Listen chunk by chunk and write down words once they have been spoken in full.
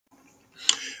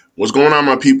What's going on,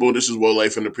 my people? This is Will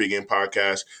Life in the Pregame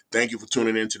Podcast. Thank you for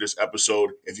tuning in to this episode.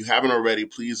 If you haven't already,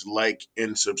 please like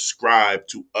and subscribe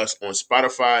to us on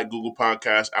Spotify, Google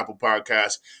Podcasts, Apple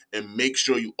Podcasts, and make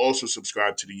sure you also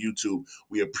subscribe to the YouTube.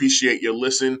 We appreciate your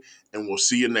listen, and we'll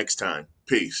see you next time.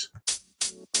 Peace.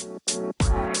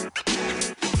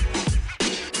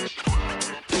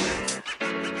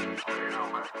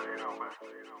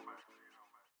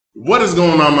 What is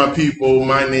going on, my people?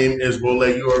 My name is Bole.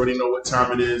 You already know what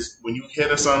time it is. When you hear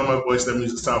the sound of my voice, that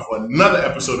means it's time for another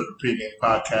episode of the Pregame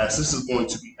Podcast. This is going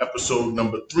to be episode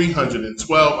number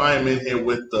 312. I am in here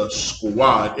with the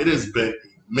squad. It has been a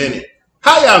minute.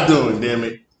 How y'all doing, damn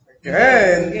it?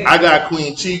 Good. I got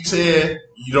Queen Cheeks here.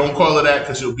 You don't call her that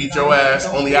because she'll beat your ass.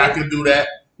 Only I can do that.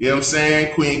 You know what I'm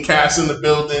saying? Queen Cass in the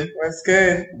building. That's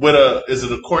good. With is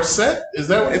it a corset? Is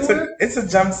that what it's a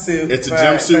jumpsuit? It's a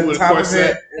jumpsuit with a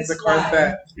corset. It's a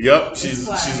corset. Yep, she's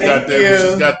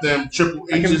got them triple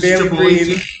H's, triple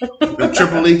H's. The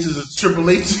triple H's is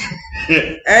triple H.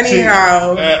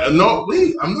 Anyhow, I'm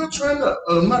not trying to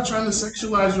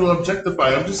sexualize you or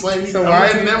objectify. I'm just letting you. So why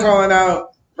are you calling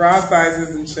out bra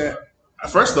sizes and shit?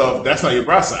 First off, that's not your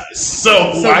bra size.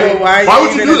 So why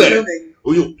would you do that?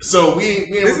 So we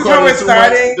ain't this is how we're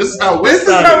starting. This is how we're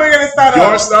gonna start.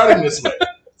 You're starting this way.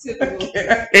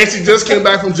 And she just came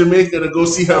back from Jamaica to go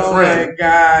see her friend. Oh my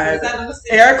god!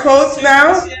 Air quotes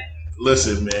now.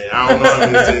 Listen, man, I don't know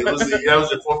how many days. That was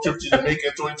your fourth trip to Jamaica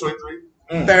in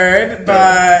 2023. Third,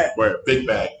 but big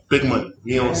bag, big money.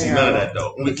 We don't see none of that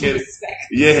though. We kidding.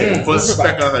 Yeah, put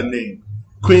respect on her name.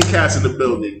 Queen Cass in the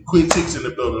building. Queen Cheeks in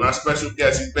the building. Our special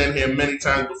guest. He's been here many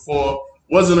times before.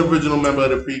 Was an original member of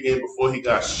the pregame before he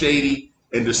got shady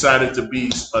and decided to be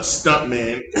a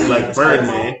stuntman like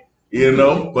Birdman, you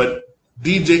know. But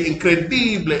DJ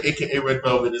Incredible, aka Red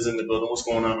Velvet, is in the building. What's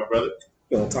going on, my brother?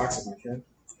 Feeling toxic, my king.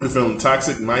 You're feeling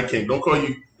toxic, my king. Don't call me.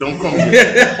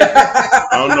 I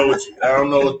don't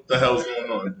know what the hell's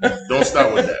going on. Don't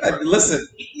start with that. Bro. Listen,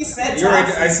 you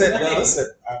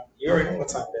already know what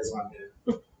time it is, my man.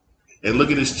 And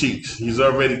look at his cheeks. He's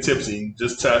already tipsy. He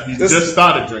just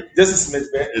started drinking. This is Smith,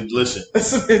 man. Listen,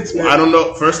 I don't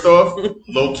know. First off,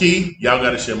 low key, y'all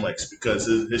got to share mics because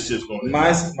his shit's going in.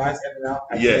 Mine's in and out.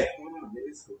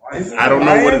 I don't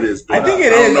know what it is. I think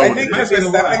it is. I think because we're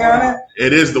stepping on it.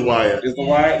 It is the wire. It's the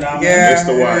wire? No, yeah. It's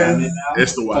the wire.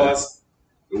 It's the wire. Pause.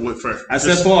 First, I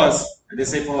said pause. I didn't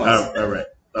say pause. All right.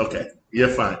 Okay. You're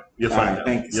fine. You're fine now.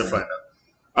 Thank you. You're fine now.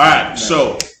 All right.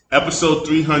 So, episode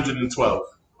 312.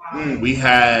 We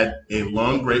had a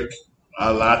long break.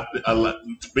 A lot.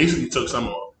 Basically, took some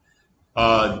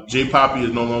off. J Poppy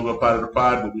is no longer a part of the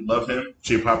pod, but we love him.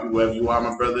 J Poppy, wherever you are,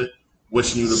 my brother.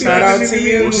 Wishing you the best. Shout out to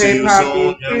you, we'll J see you Poppy. soon. You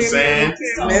know what I'm saying?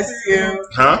 Miss you.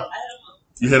 Huh?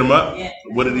 You hit him up? Yeah.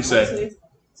 What did he say?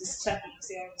 Just checking to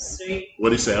see I'm straight. What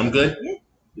did he say? I'm good?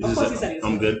 Yeah. Of course he said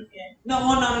I'm good. Yeah.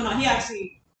 No. He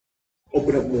actually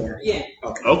open up more. Yeah.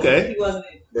 Okay. He wasn't.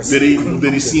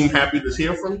 Did he seem happy to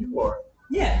hear from you or?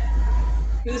 Yeah.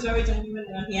 He was very genuine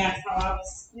when he asked how I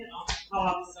was doing.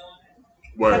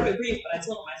 Word. I agreed, but I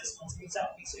told him I just want to reach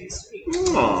out and make sure he's straight.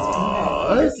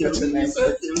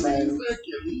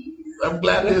 I'm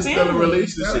glad there's still a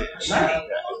relationship.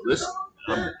 Listen,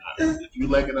 if you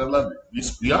like it, I love it.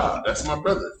 We are. That's my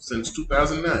brother since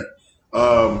 2009.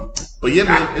 But yeah,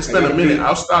 man, it's been a minute.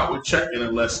 I'll start with checking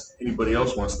unless anybody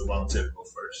else wants to volunteer to go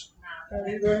first.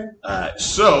 Alright,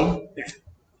 so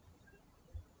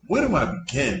where do I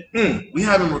begin? We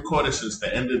haven't recorded since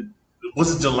the end of,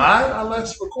 was it July our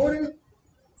last recording?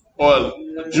 Or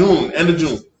June, end of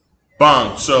June.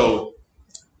 Bang. So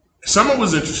summer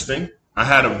was interesting. I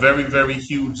had a very, very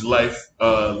huge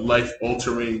life-altering,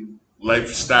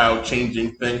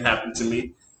 lifestyle-changing thing happen to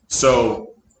me.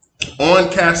 So on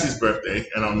Cassie's birthday,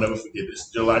 and I'll never forget this,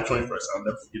 July 21st, I'll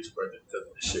never forget your birthday because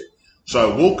of this shit. So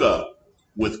I woke up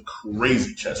with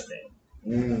crazy chest pain.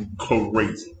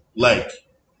 Crazy. Like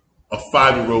a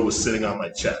 5-year-old was sitting on my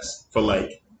chest for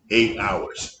like 8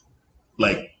 hours.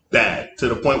 Like bad. To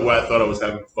the point where I thought I was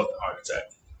having a fucking heart attack.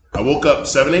 I woke up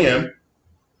 7 a.m.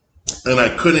 and I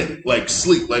couldn't like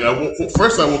sleep. Like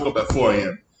first I woke up at 4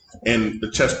 a.m. and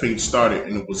the chest pain started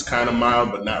and it was kind of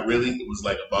mild, but not really. It was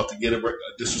like about to get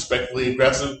disrespectfully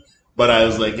aggressive. But I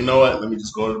was like, you know what? Let me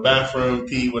just go to the bathroom,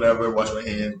 pee, whatever, wash my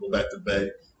hands, go back to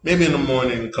bed. Maybe in the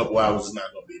morning, a couple hours is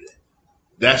not going to be there.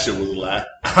 That shit was a lie.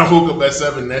 I woke up at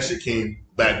 7 and that shit came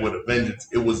back with a vengeance.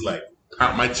 It was like,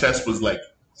 my chest was like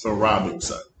throbbing,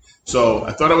 son. So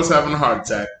I thought I was having a heart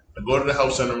attack. I go to the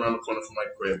health center around the corner from my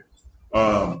crib.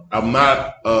 I'm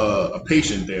not a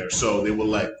patient there, so they were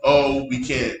like, "Oh, we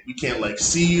can't like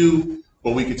see you,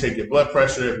 but we can take your blood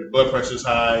pressure. If your blood pressure's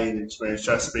high and you experience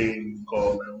chest pain, you can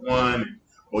call 911 and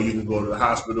or you can go to the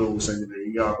hospital. We'll send you to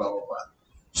the ER, blah, blah, blah.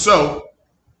 So,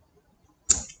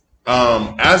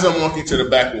 as I'm walking to the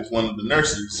back with one of the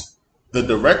nurses, the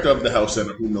director of the health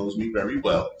center, who knows me very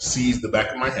well, sees the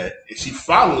back of my head, and she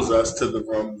follows us to the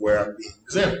room where I'm being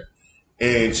examined.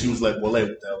 And she was like, well, hey,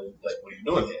 what are you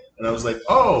doing here? And I was like,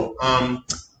 oh,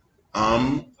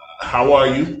 how are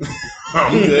you?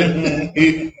 I'm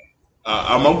good.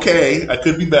 I'm okay. I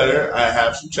could be better. I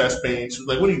have some chest pain. She was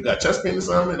like, what do you got, chest pain or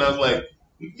something? And I was like,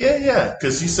 yeah.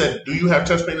 Because she said, do you have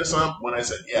chest pain or something? When I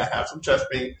said, yeah, I have some chest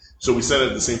pain. So we said it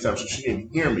at the same time, so she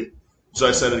didn't hear me. So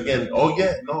I said it again, oh,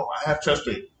 yeah, no, I have chest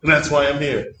pain. And that's why I'm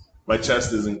here. My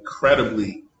chest is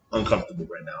incredibly uncomfortable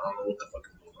right now. I don't know what the fuck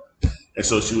is going on. And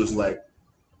so she was like,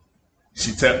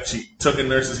 she took a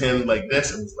nurse's hand like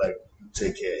this and was like,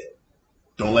 take care.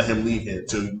 Don't let him leave here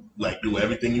until you do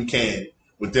everything you can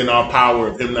within our power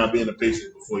of him not being a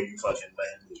patient before you fucking let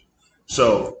him leave.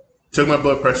 So took my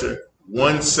blood pressure,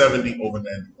 170 over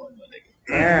 91, my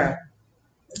nigga.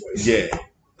 Yeah.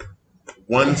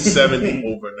 170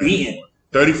 over 91.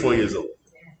 34 years old.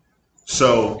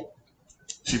 So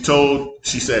she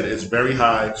said it's very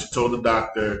high. She told the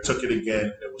doctor, took it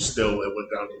again. It went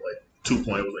down to 2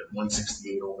 point. It was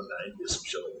 168 over 90 or some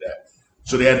shit like that.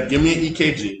 So they had to give me an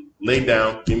EKG, lay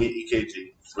down, give me an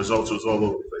EKG. Results was all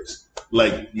over the place.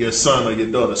 Like your son or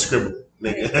your daughter scribbling,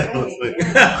 nigga. It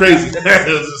was crazy. It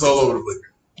was just all over the place.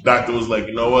 Doctor was like,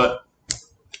 you know what?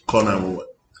 Call 911.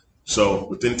 So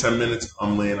within 10 minutes,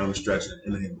 I'm laying on the stretcher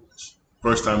in the ambulance.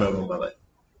 First time ever in my life.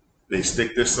 They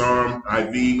stick this arm,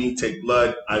 IV me, take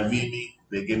blood, IV me.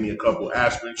 They give me a couple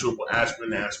aspirin, triple aspirin.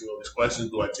 They ask me all these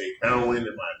questions. Do I take heroin?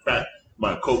 Am I crack?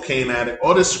 My cocaine addict?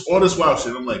 All this wild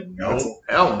shit. I'm like, no,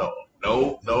 hell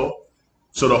no.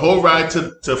 So the whole ride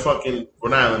to fucking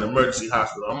Rhode Island Emergency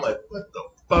Hospital, I'm like, what the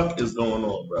fuck is going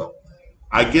on, bro?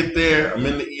 I get there, I'm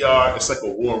in the ER. It's like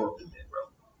a war room in there, bro.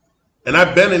 And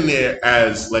I've been in there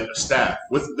as like a staff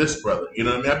with this brother. You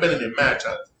know what I mean? I've been in there mad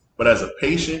times. But as a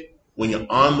patient, when you're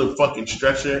on the fucking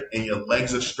stretcher and your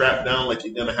legs are strapped down like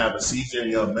you're gonna have a seizure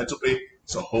and you're on mental pain,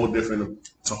 it's a whole different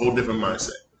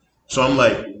mindset. So I'm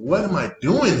like, what am I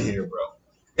doing here, bro?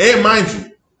 And mind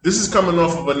you, this is coming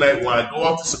off of a night when I go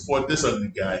out to support this ugly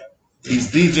guy. He's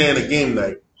DJing a game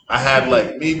night. I had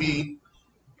maybe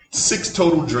 6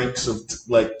 total drinks of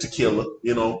tequila,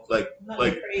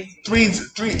 three.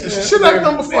 Shit I've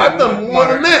done before. I've done more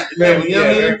than that. You know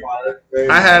what I mean?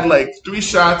 I had 3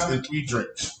 shots and 3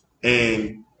 drinks.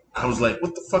 And I was like,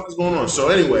 what the fuck is going on? So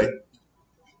anyway,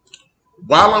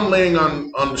 while I'm laying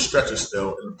on the stretcher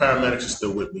still, and the paramedics are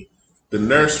still with me, the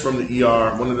nurse from the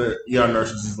ER, one of the ER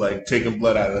nurses is taking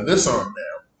blood out of this arm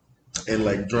now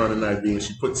and drawing an IV, and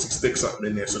she sticks something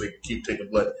in there so they can keep taking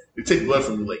blood. They take blood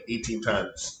from me 18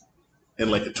 times in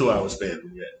a 2-hour span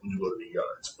when you go to the ER.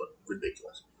 It's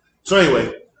ridiculous. So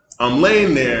anyway, I'm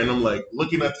laying there and I'm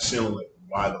looking at the ceiling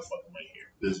why the fuck am I here?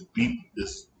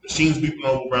 This machine's beeping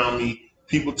all around me,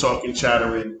 people talking,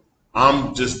 chattering.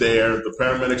 I'm just there. The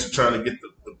paramedics are trying to get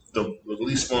the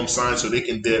release form signed so they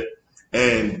can dip.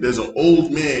 And there's an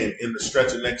old man in the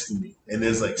stretcher next to me, and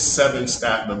there's 7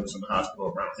 staff members in the hospital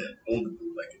around him, older dude,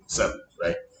 in the 70s,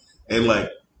 right? And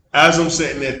as I'm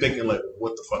sitting there thinking, what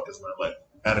the fuck is my life?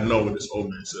 Out of nowhere, this old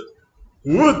man says,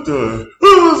 what the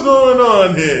hell is going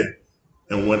on here?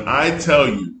 And when I tell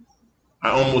you,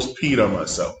 I almost peed on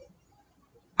myself.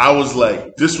 I was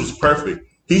like, this was perfect.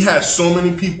 He had so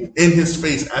many people in his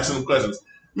face asking him questions.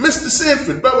 Mr.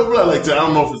 Sanford, blah, blah, blah. I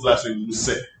don't know if his last name was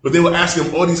said, but they were asking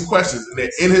him all these questions, and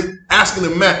they're asking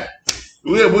him, Matt,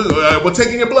 we're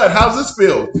taking your blood. How's this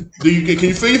feel? Can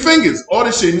you feel your fingers? All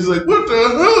this shit. And he's like, what the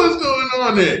hell is going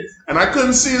on here? And I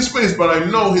couldn't see his face, but I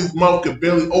know his mouth could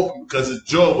barely open because his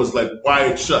jaw was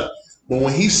wired shut. But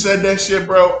when he said that shit,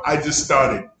 bro, I just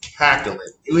started cackling.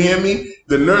 You hear me?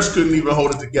 The nurse couldn't even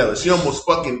hold it together. She almost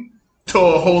fucking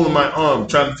tore a hole in my arm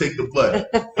trying to take the blood.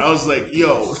 I was like,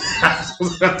 yo,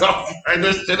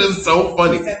 this shit is so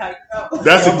funny.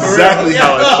 That's exactly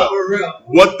how I felt.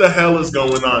 What the hell is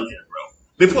going on here, bro?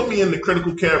 They put me in the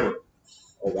critical care room.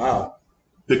 Oh, wow.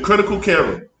 The critical care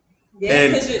room. Yeah,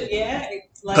 and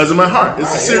because of my heart.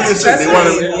 It's a serious shit.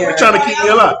 They're trying to keep me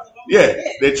alive. Yeah,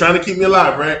 they're trying to keep me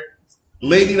alive, right?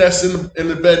 Lady that's in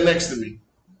the bed next to me,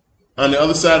 on the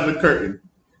other side of the curtain,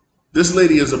 this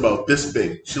lady is about this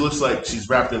big. She looks like she's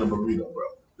wrapped in a burrito, bro.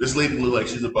 This lady looks like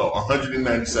she's about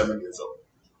 197 years old.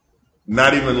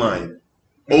 Not even lying.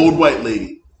 Old white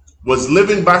lady. Was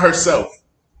living by herself,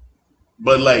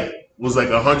 but was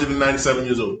 197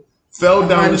 years old. Fell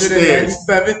down the stairs.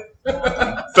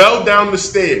 Fell down the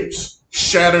stairs.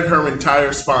 Shattered her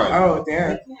entire spine. Oh,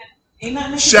 damn.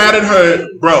 Shattered her.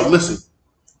 Bro, listen.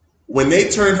 When they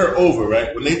turned her over,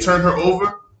 right? When they turned her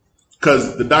over,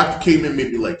 Because the doctor came in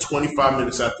maybe like 25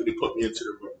 minutes after they put me into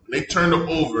the room. And they turned her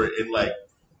over and like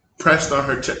pressed on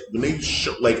her chest. When they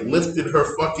like lifted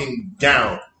her fucking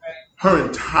gown, her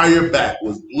entire back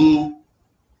was blue,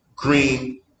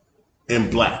 green,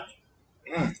 and black.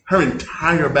 Her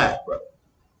entire back, bro.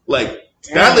 Like,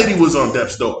 that lady was on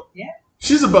death's door. Yeah.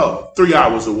 She's about 3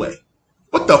 hours away.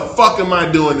 What the fuck am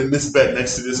I doing in this bed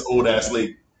next to this old ass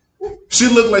lady? She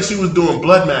looked like she was doing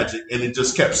blood magic, and it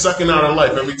just kept sucking out her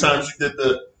life every time she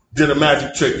did a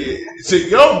magic trick. She said,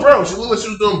 "Yo, bro," she looked like she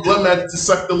was doing blood magic to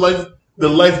suck the life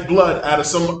blood out of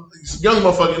some young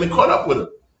motherfucker, and it caught up with her.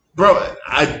 Bro,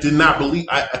 I did not believe.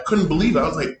 I couldn't believe it. I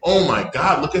was like, "Oh my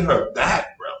god, look at her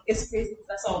back, bro." It's crazy.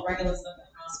 That's all regular stuff in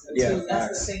hospital Yeah, too.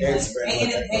 That's the thing. it's Like, very day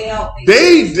in and day out.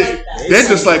 They're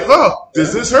just like, "Oh,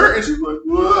 does this hurt?" And she's like,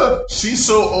 "Whoa." She's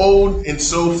so old and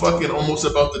so fucking almost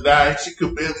about to die. She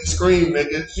could barely scream,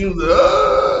 nigga. She was like,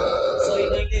 So you're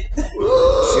gonna get. She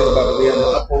was about to be in the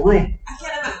upper room. I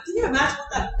can't imagine. Can you imagine what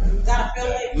that gotta feel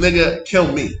like? "Nigga, kill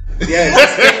me. Yeah,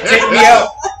 take me out.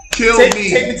 Kill Take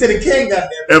me. me to the king, goddamn.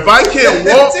 If I can't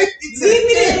walk, Take me to Leave the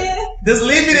me king. there. Just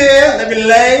leave me there. Let me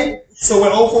lay. So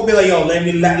when old folk be like, "Yo, let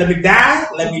me die.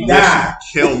 Let me die.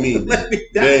 kill me. Let me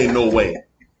die." There ain't no way.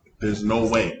 There's no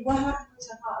way." What happened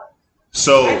to her? I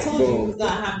So told you it was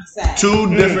gonna happen sad.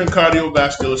 2 different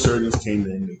cardiovascular surgeons came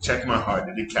in. They checked my heart.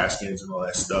 They did CAT scans and all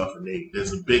that stuff. And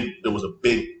there was a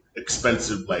big,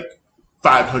 expensive, like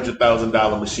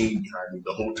 $500,000 machine behind me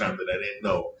the whole time that I didn't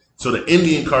know. So the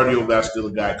Indian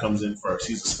cardiovascular guy comes in first.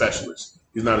 He's a specialist.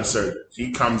 He's not a surgeon.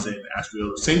 He comes in, asks me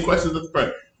the same questions as the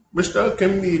friend. "Mr.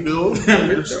 Can we do?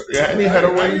 Any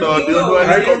heroin? Do you do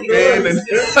any cocaine?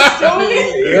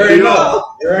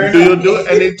 Do you do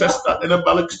any just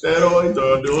anabolic steroids?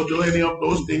 Or do you do any of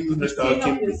those things, Mr.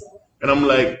 Kimby?" And I'm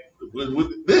like,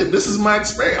 "This is my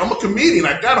experience. I'm a comedian.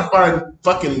 I gotta find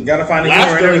fucking Gotta find the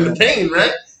laughter humor in the pain,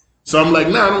 right?" So I'm like,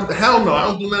 "Nah, hell no, I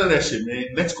don't do none of that shit,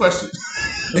 man. Next question."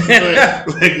 Like,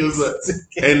 it was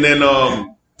and then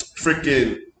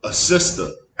freaking a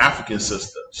sister, African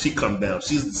sister, she come down.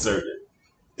 She's the surgeon,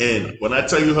 and when I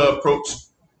tell you her approach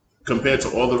compared to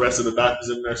all the rest of the doctors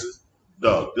and nurses,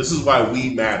 dog, this is why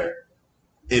we matter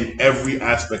in every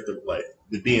aspect of life.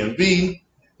 The DMV,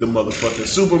 the motherfucking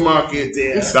supermarket,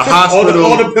 the hospital,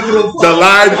 all the pivotal the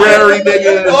library,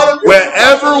 nigga.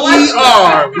 Wherever we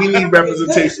are, we need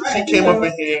representation. She came up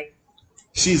in here.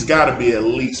 She's got to be at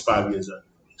least 5 years younger.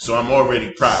 So I'm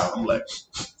already proud. I'm like,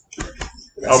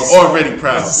 I'm already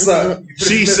proud.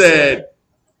 She said,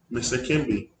 Mr.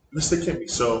 Kimby,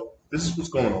 so this is what's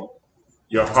going on.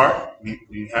 Your heart,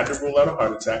 you had to rule out a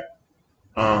heart attack.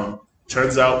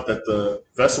 Turns out that the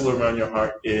vessel around your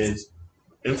heart is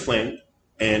inflamed,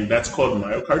 and that's called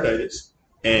myocarditis.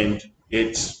 And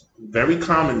it's very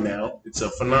common now. It's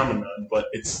a phenomenon, but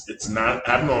it's not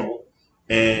abnormal.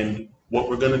 And what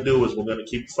we're going to do is we're going to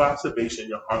keep you for observation.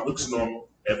 Your heart looks normal.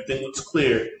 Everything looks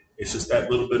clear. It's just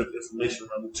that little bit of inflammation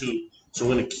around the tube. So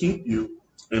we're going to keep you,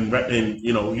 and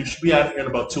you know, you should be out of here in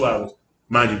about 2 hours.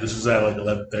 Mind you, this was at like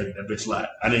 11:30. That bitch lied.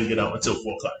 I didn't get out until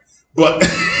 4 o'clock. But,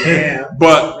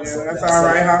 but that's all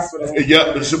right, hospital.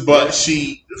 Yeah, but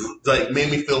she like made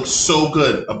me feel so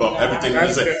good about everything I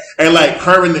said. And like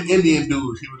her and the Indian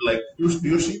dude, he was like, "You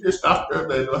see this doctor?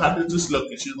 Like, how did this look?"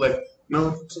 And she was like,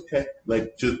 "No, it's okay."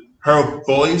 Like, just her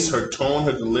voice, her tone,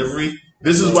 her delivery.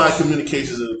 This is why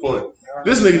communication is important.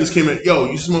 This nigga just came in. "Yo,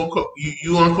 you smoke?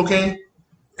 You on cocaine?"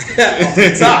 Off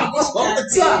the top.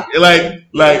 Like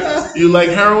you like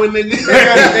heroin, nigga?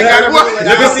 They gotta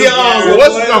Let me see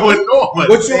what's going on.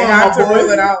 What you have to roll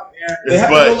it out. Yeah.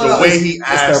 But the way he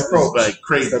asked is like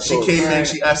crazy. She She came in,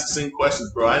 she asked the same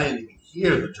questions, bro. I didn't even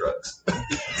hear the drugs.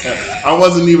 I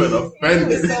wasn't even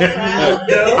offended.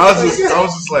 I was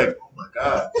just like, oh my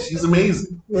god, she's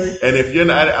amazing. And if you're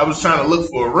not, I was trying to look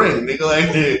for a ring, nigga.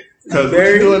 Like, because what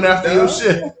you doing after your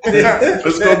shit?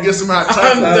 Let's go get some hot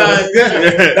chocolate. I'm done.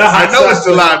 I know it's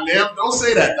July, man. Don't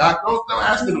say that, doc. Don't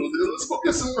ask me to. Let's go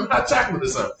get some hot chocolate or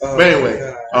something. But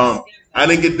anyway, I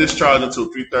didn't get discharged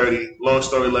until 3:30. Long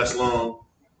story less long.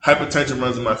 Hypertension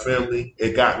runs in my family.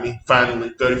 It got me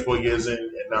finally 34 years in,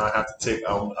 and now I have to take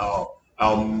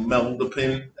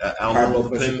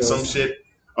Almelodipine, some shit.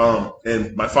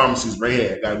 And my pharmacy's right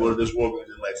here. I gotta go to this Walgreens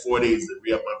in like 4 days to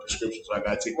re-up my prescription, so I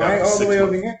gotta take that for 6 months.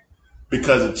 Over here?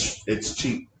 Because it's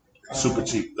cheap, super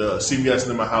cheap. The CVS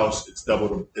in my house, it's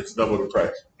double the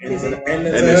price. And it's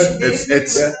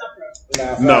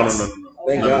no.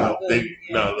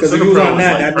 Because if you was on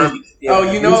that, oh,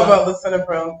 you know about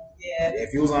lisinopril? Yeah.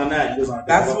 If you was on that, you was on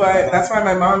that. That's how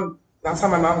my mom got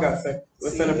sick.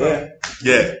 Lisinopril.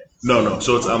 Yeah. No.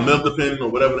 So it's Almelodipine or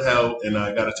whatever the hell, and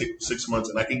I gotta take it for 6 months,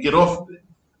 and I can get off of it.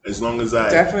 as long as I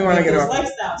Definitely want to get His off.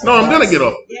 lifestyle. No, I'm gonna get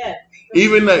off. Yeah.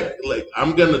 Even like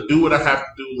I'm gonna do what I have to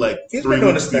do like He's 3 been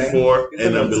doing weeks his thing. before, He's been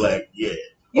and I'll doing be his like, yeah.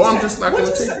 You I'm said- just not what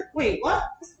gonna you take said? it. Wait, what?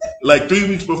 Like 3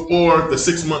 weeks before the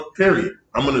 6-month period,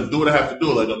 I'm gonna do what I have to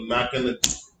do. Like I'm not gonna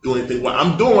do anything.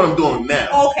 I'm doing what I'm doing now,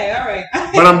 Okay, all right.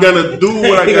 but I'm gonna do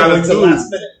what I He gotta wait till do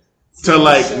last minute. to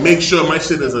like make sure my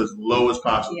shit is as low as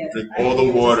possible. Yeah, Drink I all the agree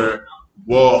with water,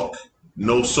 walk,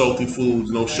 no salty foods,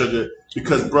 no sugar.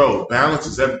 Because bro, balance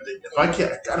is everything. If I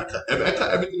can't, I gotta cut. If I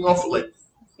cut everything off for like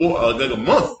a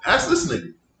month. Ask this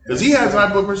nigga because he has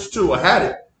high blood pressure too. I had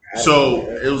it, so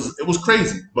it was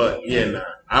crazy. But yeah, nah,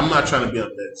 I'm not trying to be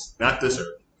on this. Not this early.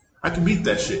 I can beat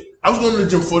that shit. I was going to the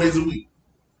gym 4 days a week.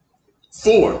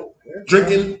 4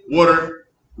 drinking water,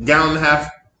 gallon and a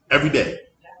half every day.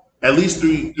 At least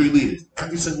 3 liters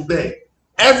every single day.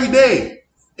 Every day.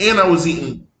 And I was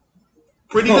eating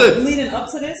pretty good. Leading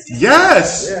up to this?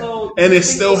 Yes. Yeah. So And you it think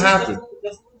still it's just happened. the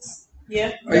foods?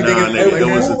 Yeah. Are you thinking- Nigga,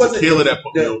 it was Who a was it? tequila that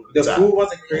put me over The the top. food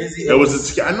wasn't crazy. It was a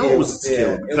tequila. I know it was a tequila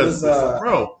Yeah, it because, was,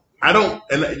 bro, I don't,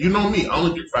 and you know me, I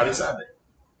only drink Friday, Saturday.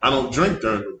 I don't drink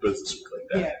during the business week like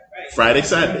that. Yeah, right. Friday,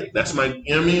 Saturday. That's my,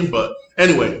 you know what I mean? But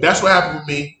anyway, that's what happened with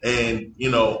me. And,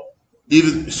 you know,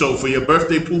 even so for your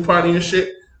birthday pool party and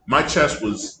shit, my chest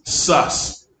was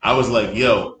sus. I was like,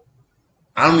 yo,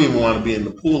 I don't even want to be in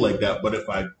the pool like that. But if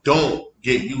I don't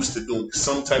get used to doing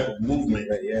some type of movement,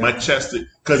 my chest,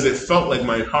 because it felt like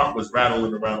my heart was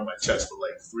rattling around my chest for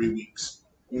like 3 weeks.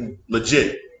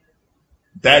 Legit.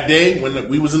 That day when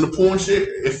we was in the pool and shit,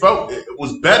 it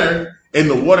was better. And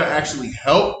the water actually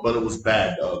helped, but it was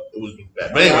bad, dog. It was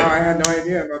bad. But anyway, Wow, I had no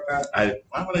idea about that.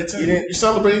 why would I tell You you? didn't- You're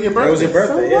celebrating your birthday. It was your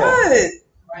birthday, So yeah. what?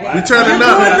 Right? We turning You're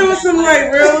up. going through some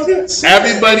like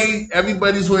real.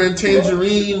 Everybody's wearing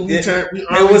tangerine. We It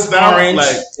orange was out. orange.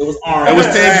 Like, It was orange. it was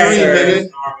tangerine, It nigga.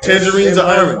 was orange. Tangerines It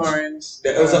are was orange.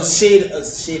 It was a shade.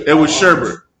 It was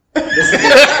sherbet.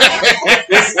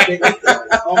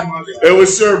 Oh my god. It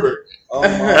was sherbet. Oh my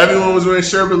god. Everyone was wearing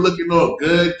sherbet, looking all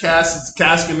good. Cass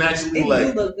can actually It like.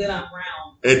 do look good on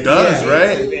brown. It does, Yeah,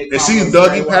 right? it And she's combos doggy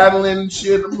very well. paddling and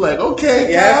shit. I'm like,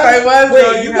 okay, Yes, Cass. I was. Wait,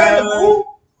 doggy you got in the paddling.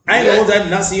 pool? I ain't know that.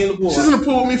 Not seeing the pool. She's in the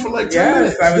pool with me for like 10 Yes,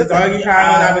 minutes. I was doggy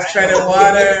paddling. I was treading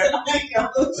water.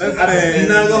 I'm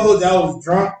not gonna hold you. I was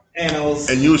drunk and I was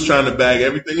And you was trying to bag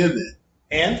everything in there.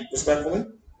 and respectfully.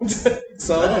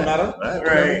 So it don't matter.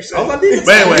 Right. All I did.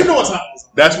 But anyway. You know what time it is.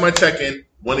 That's my check-in.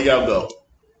 When do y'all go?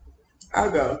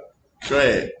 I'll go. Go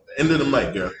ahead. End of the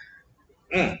mic, girl.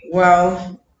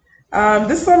 Well,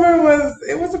 this summer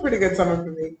was a pretty good summer for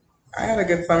me. I had a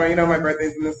good summer. You know, my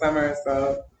birthday's in the summer,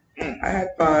 so I had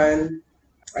fun.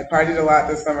 I partied a lot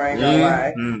this summer. I ain't gonna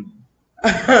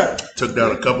lie. Took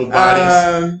down a couple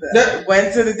bodies.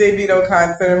 Went to the Davido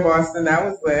concert in Boston. That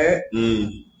was lit.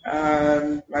 Mm.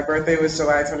 My birthday was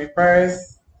July 21st,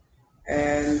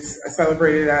 and I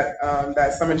celebrated at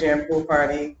that Summer Jam pool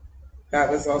party. That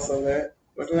was also lit.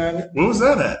 Wasn't that it? Where was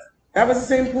that at? That was the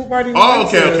same pool party. we Oh, went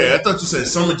okay, to. okay. I thought you said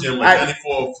Summer Jam like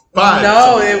 94.5.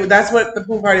 No, that's what the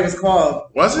pool party was called.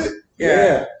 Was it?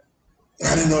 Yeah.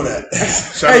 I didn't know that.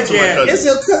 Shout out to my cousin. It's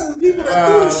your cousin. People that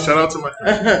do this. Shout out to my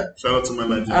cousin. Shout out to my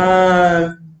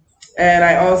Nigerian. And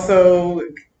I also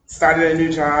started a new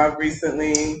job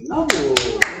recently. No.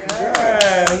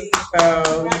 Yeah.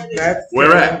 So that's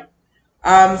Where at?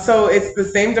 So it's the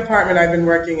same department I've been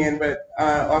working in, but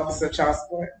Office of Child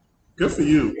Support. Good for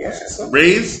you. Yeah.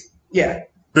 Raise Yeah.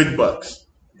 big bucks.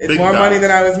 It's Big more money dollars.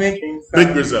 than I was making. So.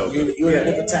 Big Griselda. You in a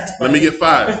different tax. Let me get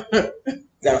 5.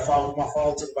 Gotta follow my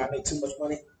phone too if I make too much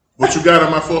money. What you got on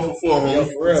my 4 for 4, Yo,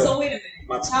 homie? for real. So wait a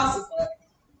minute. Child support.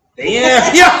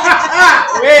 Damn.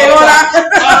 Wait, hold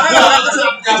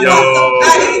on. Yo,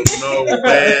 no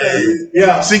way.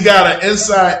 Yeah. She got an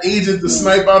inside agent to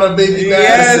snipe out her baby dad.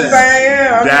 Yes, I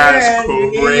am. I'm That's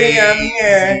here. crazy. Yeah, I'm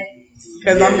here.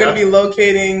 Because I'm going to be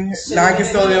locating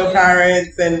non-custodial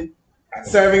parents and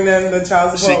serving them the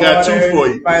child She support got 2 order for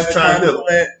you. by What the you trying to do?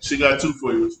 consulate. She got 2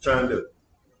 for you. What you trying to do?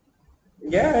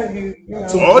 Yeah, you know.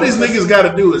 So all these niggas got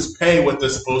to do is pay what they're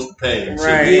supposed to pay. And shit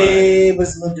Right. be fine. Yeah, but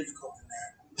it's a little difficult than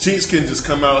that. Cheats can just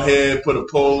come out here, put a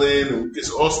poll in, and get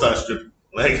all start stripping.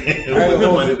 Like with the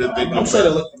money that they I'm sure they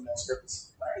look from those scripts.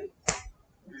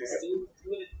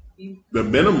 the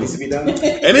minimum. Needs to be done. And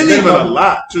it ain't even a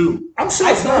lot too. I'm sure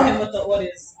I it's told him not. what the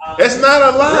orders. It's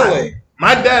not a lot. Really?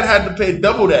 My dad had to pay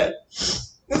double that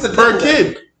What's the per double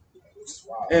kid.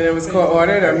 And it was court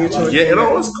ordered or mutual Yeah, it agreement?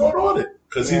 always called on it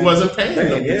because he wasn't paying them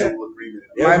Yeah. mutual agreement.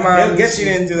 My mom, she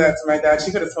didn't do that to my dad.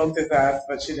 She could have smoked his ass,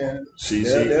 but she didn't. She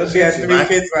had 3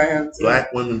 kids by him, too.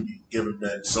 Black women be giving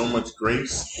men so much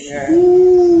grace. Yeah.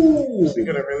 Ooh. She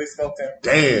could have really smoked him.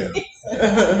 Damn.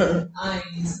 I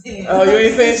ain't saying. Oh, you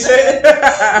ain't saying shit?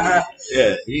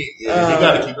 Yeah, he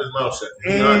got to keep his mouth shut.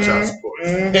 He on child support.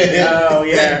 Oh,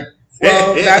 yeah.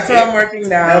 Well, that's where I'm working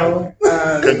now.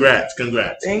 Congrats.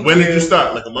 Thank When you. did you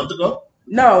start? Like a month ago?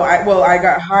 No, I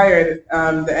got hired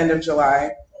the end of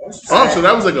July. Oh, so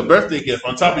that was like a birthday gift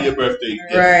on top of your birthday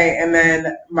gift. Right, and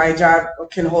then my job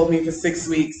can hold me for 6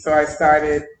 weeks, so I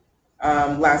started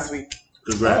last week.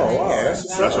 Congrats. Oh, wow. Yeah.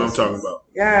 That's what I'm talking about.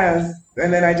 Yes,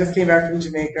 and then I just came back from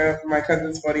Jamaica for my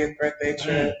cousin's 40th birthday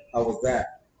trip. How was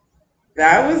that?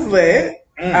 That was lit.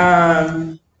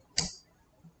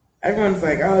 Everyone's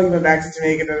like, "Oh, you went back to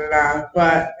Jamaica, da da da,"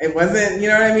 but it wasn't. You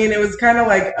know what I mean? It was kind of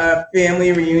like a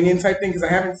family reunion type thing because I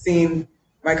haven't seen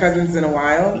my cousins in a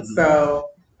while. Mm-hmm. So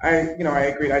I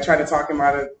agreed. I tried to talk him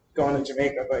out of going to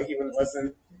Jamaica, but he wouldn't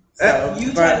listen. So,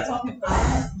 You tried to talk him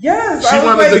out? Yes, She I was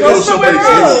wanted like, to go somewhere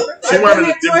someplace else. else. She I've wanted been a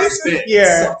here different twice. state.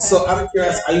 Yeah. So I'm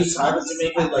curious, are you tired of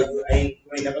Jamaica? Like, you ain't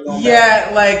never going back?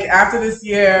 Yeah, like after this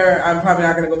year, I'm probably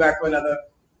not going to go back for another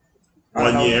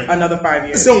 1 year. Another 5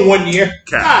 years. Still 1 year.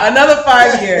 Cap. Another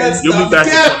 5 years. You'll be back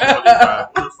in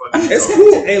 2025. It's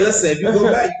cool. Hey, listen, if you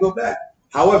go back, you go back.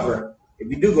 However, if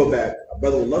you do go back, my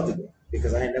brother would love to go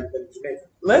because I ain't never been to Jamaica.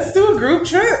 Let's do a group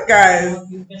trip, guys.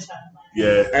 You've been trying to plan.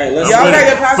 Yeah. Hey, let's Y'all I'm got ready.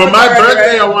 your passport For my already,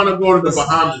 birthday, right? I want to go to the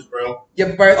Bahamas, bro.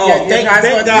 Your birthday. Oh, your thank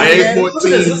passport God. May already? 14th. Look at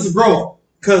this is bro.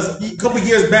 Because a couple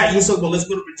years back, you said, well, let's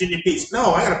go to Virginia Beach.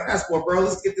 No, I got a passport, bro.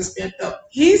 Let's get this stamped up.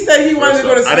 He said he wanted to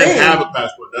go to Spain. I didn't have a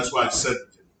passport. That's why I said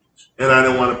it. And I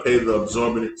didn't want to pay the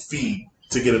exorbitant fee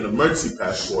to get an emergency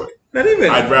passport. Not even.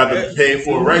 I'd rather pay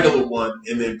for a regular one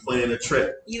and then plan a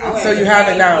trip. Either way, So you have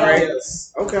it now, right?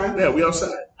 Yes. Okay. Yeah, we outside.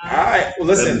 All right. Well,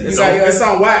 listen, You it's got on, yours? it's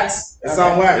on wax. It's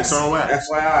on wax. It's on wax.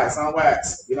 FYI, it's on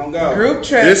wax. You don't go. Group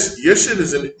trip. Your shit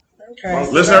is in it. Okay.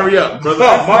 Let's hurry up, brother.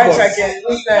 Oh, My boy. check-in.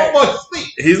 What's My that? boy sleep.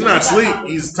 He's not asleep.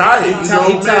 He's tired. He He's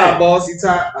tired, old man. boss. He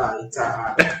tired. He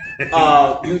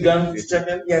tired. You done with your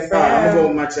check-in? Yes, All right, I'm I gonna go am.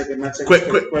 with my check-in. My check-in. Quick,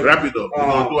 rapido. We're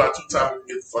going to do our 2 topics and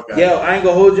get the fuck out. Yo, I ain't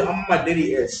gonna hold you. I'm on my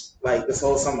Diddy-ish, like, this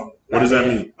whole summer. What does that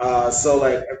mean? So,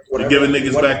 like, You whatever. giving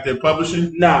niggas back their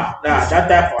publishing? Nah, not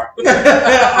that far.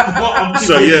 I'm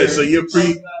So you're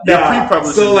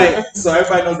pre-publishing. So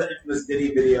everybody knows the infamous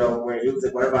Diddy video where he was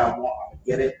like, whatever I want, I'm gonna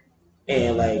get it.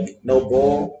 And, like, no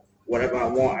bull, whatever I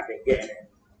want, I can get it.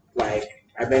 Like,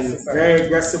 I've been very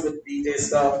aggressive with DJ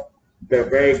stuff. Been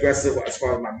very aggressive as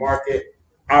far as my market.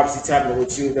 Obviously tapping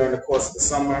with you during the course of the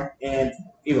summer and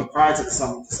even prior to the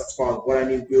summer, just as far as what I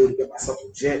need to do to get myself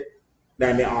legit,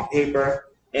 that I mean on paper,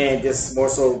 and just more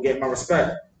so get my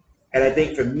respect. And I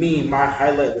think for me, my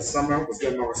highlight of the summer was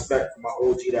getting my respect from my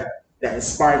OG that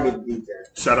inspired me to DJ.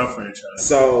 Shout out franchise.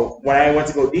 So when I went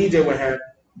to go DJ with him,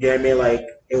 you know what I mean? Like,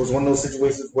 it was one of those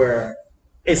situations where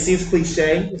it seems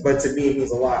cliche, but to me it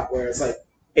means a lot. Where it's like,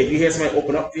 if you hear somebody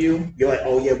open up for you, you're like,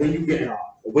 oh yeah, when you getting on?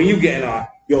 When you getting on?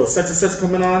 Yo, such and such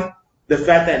coming on. The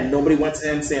fact that nobody went to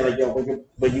him saying like, yo,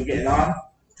 when you getting on,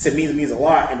 to me it means a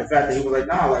lot. And the fact that he was like,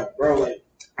 nah, like, bro, like,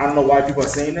 I don't know why people are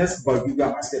saying this, but you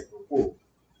got my stick for cool.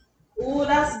 Ooh,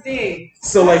 that's big.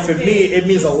 So like for me, it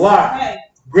means a lot. Right.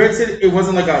 Granted, it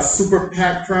wasn't like a super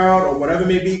packed crowd or whatever it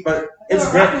may be, but it's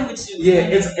We're very, rocking with you. yeah,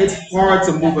 it's hard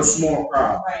to move a small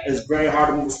crowd. Right. It's very hard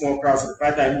to move a small crowd. So the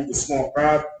fact that I moved a small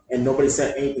crowd and nobody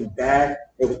said anything bad,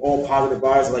 it was all positive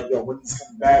vibes. Like, yo, when he's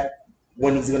coming back,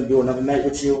 when he's gonna do another night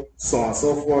with you, so on and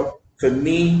so forth. For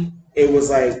me, it was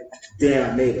like,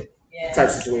 damn, I made it. Yeah. Type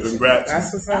situation. Congrats.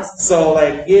 That's what's up. So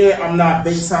like, yeah, I'm not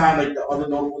big time like the other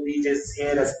notable DJs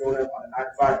here that's doing it on a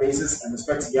 9-to-5 basis. And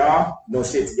respect to y'all, no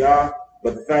shit to y'all.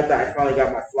 But the fact that I finally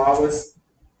got my flowers,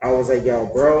 I was like, yo,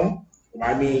 bro,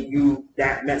 I mean,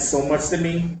 that meant so much to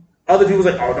me. Other people was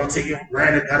like, oh, don't take it for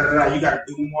granted, you gotta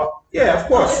do more. Yeah, of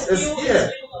course.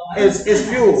 It's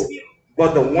fuel.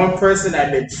 But the one person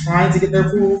that been trying to get their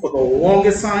approval for the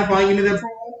longest time finally giving their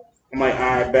approval, I'm like,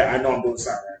 I bet I know I'm doing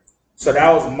something right. So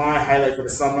that was my highlight for the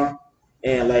summer.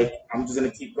 And like, I'm just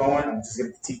gonna keep going. I'm just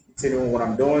gonna keep continuing what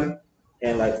I'm doing.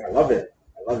 And like, I love it.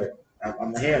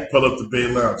 I'm here. Pull up the Bay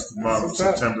Lounge tomorrow, What's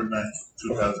up? September 9th,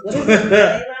 What 2020. is it?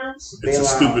 Bay Lounge? It's a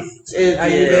stupid. Are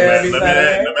you there every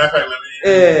Saturday?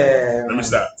 Let me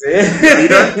stop. Are you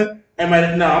done? Am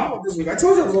I? No, I'm off this week. I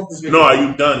told you I was off this week. No, are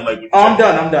you done? Like, Oh, I'm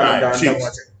done. I'm All done. right, I'm done. I'm Chiefs. done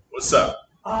watching. What's up?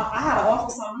 I had an awful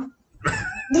summer.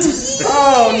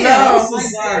 Oh Yeah, no. I'm so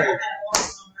sorry. I had an awful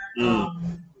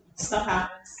summer. Stuff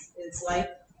happens. It's life.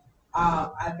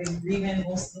 I've been grieving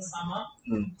most of the summer.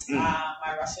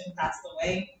 My Russian passed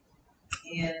away,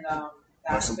 and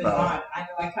that's some been power. hard. I know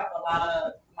I kept a lot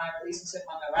of my relationship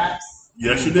on the wraps.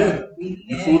 Yes, you did.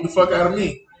 You fooled the fuck out of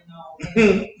me. I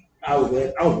know. I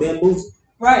was bamboozled.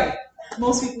 Right.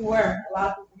 Most people were. A lot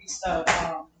of people reached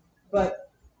out.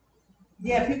 But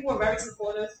yeah, people were very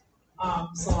supportive.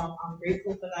 So I'm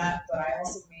grateful for that. But I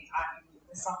also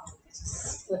it's something that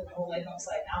just flipped the whole life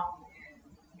upside down and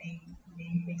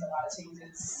made me make a lot of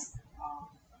changes.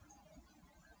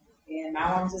 And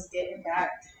now I'm just getting back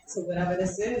to whatever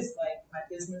this is, like my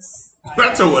business.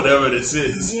 Not to whatever this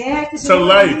is. Yeah, to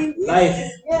life.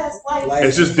 Life. Yes, life.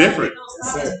 It's just different.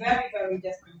 It's very, very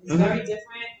different. It's very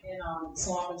different, and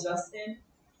so I'm adjusting,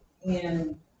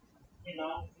 and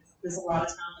there's a lot of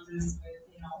challenges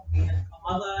with being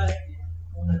a mother and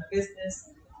owning a business,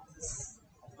 and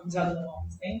I'm juggling all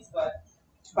these things, but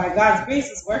by God's grace,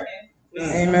 it's working.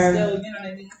 Amen. Still, you know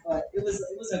what I mean. But it was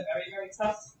a very, very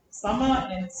tough summer,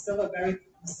 and it's still I'm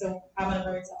still having a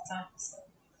very tough time. So.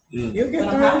 You'll get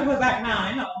But I'm happy we're back now.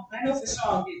 I know for sure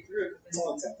I'll get through.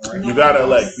 You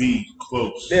gotta be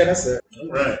close. Yeah, that's it. All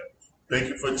right. Thank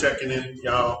you for checking in,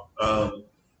 y'all.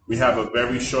 We have a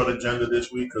very short agenda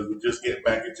this week because we're just getting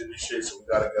back into this shit, so we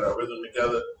gotta get our rhythm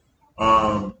together.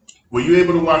 Were you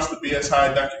able to watch the BS High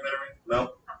documentary?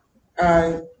 No.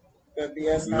 The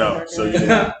BS High No. So you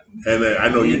didn't. And I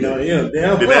know you didn't. Yeah,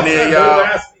 Did any of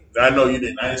y'all? I know you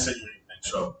didn't. I didn't send you anything.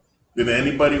 So, did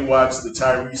anybody watch the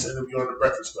Tyrese interview on the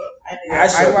Breakfast Club?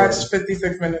 I watched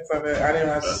 56 minutes of it. I didn't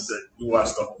watch. You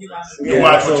watched the whole thing. Yeah, You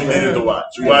watched what you needed to watch.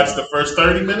 You watched the first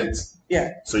 30 minutes?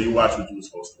 Yeah. So you watched what you were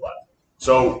supposed to watch.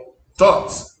 So,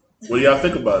 thoughts? What do y'all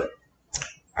think about it?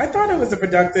 I thought it was a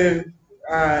productive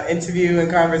interview and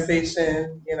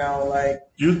conversation.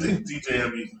 You think DJ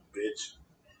Envy's a bitch?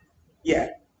 Yeah.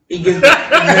 He gives me,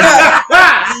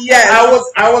 Yes.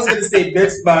 I was gonna say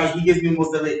bitch, but he gives me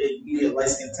most of the immediate light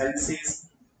skin tendencies.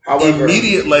 However,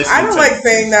 Immediate light skin I don't like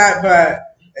saying that,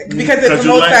 but because it 'Cause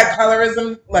you promotes like- that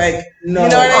colorism, no, you know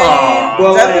what I mean?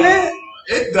 Well, Doesn't it?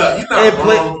 It does. You're not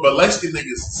wrong, but light skin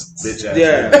niggas bitch ass.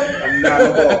 Yeah, I'm not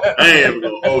involved. I ain't even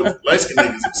gonna hold you. Light skin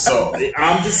niggas are soft.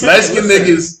 I'm just saying, Light skin listen,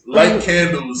 niggas light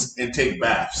candles and take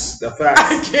baths. The fact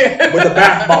I can't. with the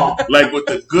bath bomb. Like with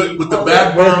the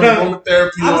bath bomb,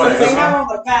 aromatherapy, I all was gonna say that. not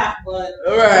on the back, but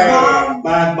Right.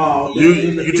 Bath bomb.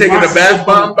 You taking a bath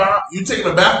bomb bath? You taking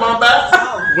a bath bomb bath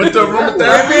with the That man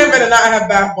aromatherapy? better not have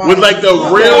bath bombs. With like the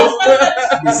real.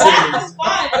 that is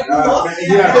fine. If you lost it,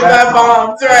 Yeah. The bath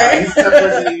bombs, right? He's the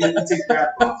person who takes bath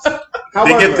bombs.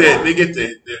 They get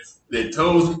their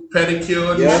toes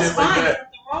pedicured Yeah. and that's shit like fine. that.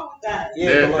 Nothing wrong with that.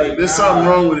 Yeah, but like, There's something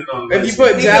wrong with it on If you light put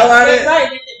skin. gel on it,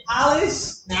 Right, you get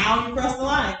polished. Now you cross the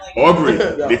line. Like, Aubrey,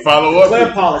 Yeah. they follow clear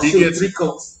Aubrey. polish, He shoot, gets 3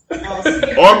 coats.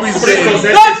 Aubrey's Three coats, getting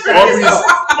that's it.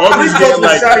 Aubrey's Three getting coats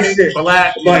like of pink, shit.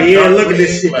 black. But and yeah, dark look at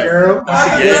this green, shit, like- girl.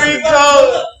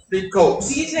 Yeah. 3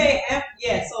 coats. DJ F.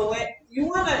 Yeah. So what you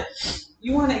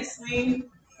wanna explain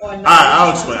or not?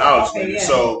 I'll explain. Okay, yeah.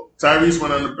 So Tyrese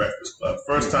went on the Breakfast Club.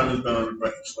 First time he's been on the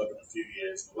Breakfast Club in a few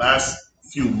years. The last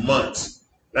few months,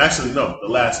 actually no, the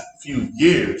last few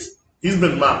years, he's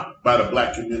been mocked by the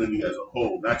black community as a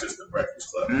whole, not just the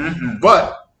Breakfast Club. Mm-hmm.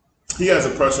 But he has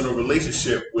a personal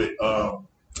relationship with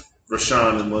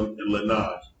Rashawn and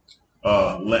Lenard.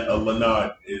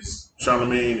 Lenard is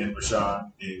Charlamagne and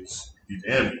Rashawn is DJ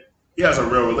Envy. He has a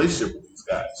real relationship with these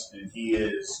guys, and he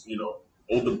is,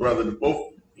 older brother to both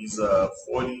of them. He's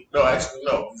 40. No, actually,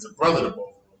 no. He's a brother to both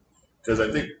of them because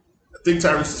I think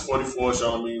Tyrese is 44.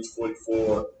 Charlamagne is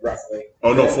 44. Roughly.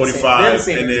 Oh no, They're the 45,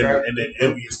 same and age, right? then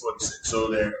Envy is 46. So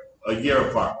they're a year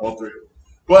apart, all three of them.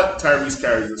 But Tyrese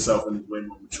carries himself and is way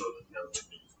more mature than the other two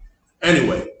niggas.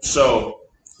 Anyway, so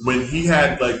when he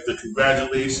had like the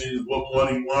congratulations, what more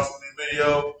do you want from the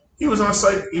video? He was on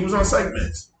site. He was on site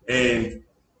meds, and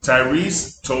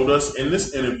Tyrese told us in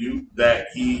this interview that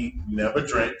he never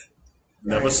drank,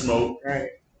 never smoked, right.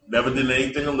 never did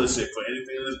anything illicit for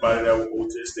anything in his body that would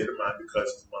alter his state of mind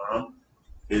because his mom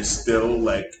is still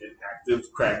like an active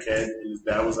crackhead and his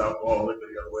dad was alcoholic or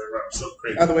the other way around. So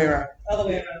crazy. Other way around. Other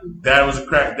way around. Dad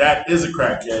is a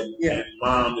crackhead Yeah. and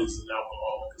mom is an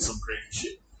alcoholic and some crazy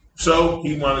shit. So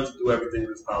he wanted to do everything in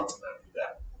his power to not do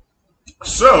that.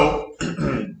 So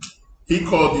he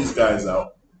called these guys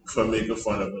out for making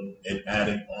fun of him and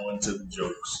adding on to the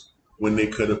jokes when they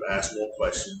could have asked more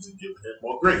questions and given him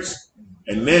more grace.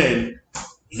 And then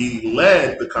he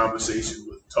led the conversation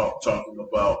with talking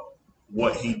about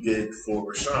what he did for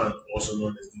Rashawn, also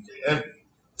known as DJ Envy,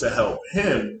 to help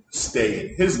him stay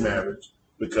in his marriage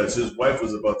because his wife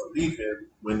was about to leave him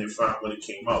when it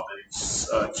came out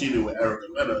that he cheated with Erica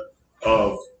Mena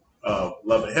of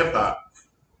Love and Hip Hop.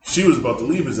 She was about to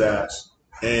leave his ass,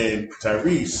 and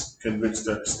Tyrese convinced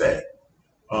her to stay.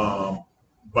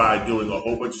 by doing a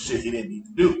whole bunch of shit he didn't need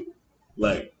to do,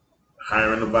 like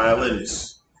hiring a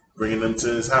violinist, bringing them to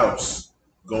his house,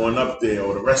 going up there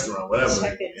or the restaurant, whatever,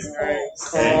 Checking his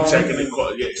calls. and checking the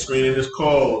call, screening his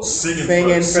calls, singing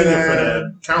for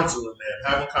them, counseling them,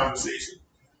 having conversations,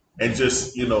 and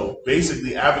just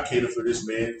basically advocating for this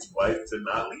man's wife to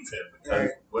not leave him because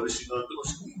what is she gonna do?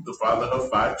 She's the father of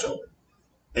 5 children,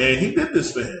 and he did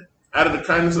this for him out of the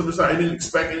kindness of his heart. He didn't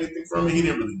expect anything from him. He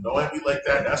didn't really know Envy like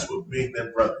that. That's what made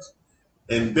them brothers.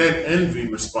 And then Envy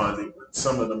responded with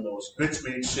some of the most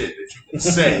bitch-made shit that you can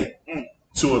say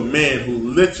to a man who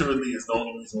literally is the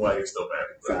only reason why you're still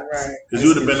married. Right? Because you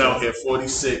would have been out here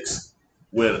 46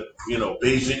 with,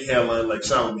 Beijing hairline, like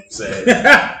Charlamagne said,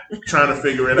 trying to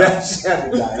figure it out.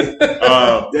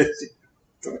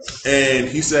 And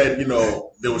he said,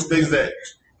 there was things that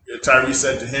Tyrese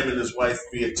said to him and his wife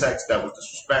via text that was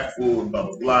disrespectful and blah,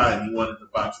 blah, blah, and he wanted to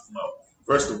box his mouth.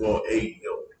 First of all,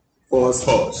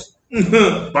 pause.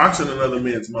 Boxing another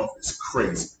man's mouth is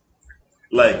crazy.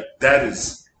 Like, that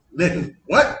is, nigga,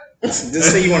 what?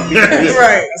 Just say you want to be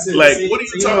right. Like, what are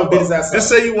you talking about? Just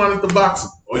say you wanted to box him,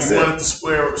 or you wanted to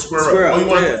square up, or you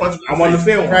wanted to punch him. I wanted to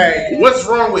feel right. What's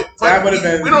wrong with?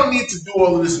 We don't need to do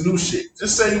all of this new shit.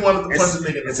 Just say you wanted to punch a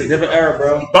nigga. It's a different era,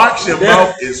 bro. Box your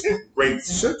mouth is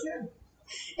crazy. Sure can.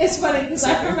 It's funny because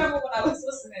I remember when I was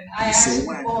listening, I actually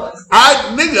paused.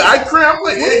 I cramped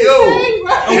like, hey, yo.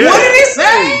 What did he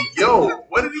say? Yo,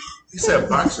 what did he? He said,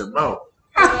 box your mouth.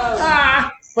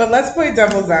 But let's play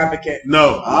devil's advocate.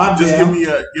 No, just give me.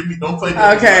 Don't play.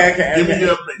 Okay. Give me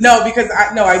your place. No, because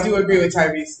I do agree with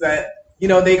Tyrese that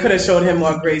they could have showed him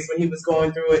more grace when he was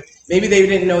going through it. Maybe they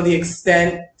didn't know the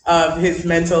extent of his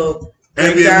mental.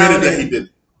 Envy admitted that he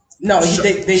didn't. No,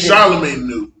 they didn't. Charlamagne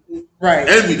knew. Right.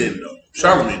 Envy didn't know.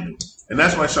 Charlamagne knew. And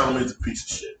that's why Charlamagne's a piece of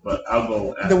shit. But I'll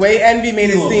go. The way Envy made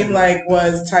it seem like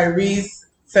was Tyrese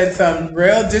said some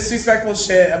real disrespectful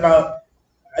shit about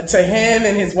to him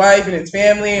and his wife and his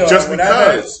family or just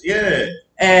whatever. Because, yeah.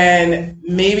 And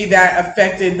maybe that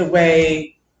affected the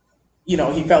way, he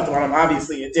felt about him.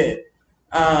 Obviously it did.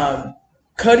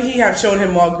 Could he have shown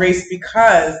him more grace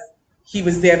because he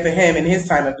was there for him in his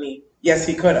time of need? Yes,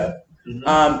 he could have.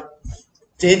 Mm-hmm.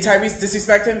 Did Tyrese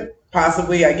disrespect him?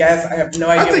 Possibly, I guess. I have no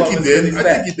idea what was really said.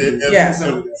 I think he did. Yeah.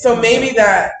 So maybe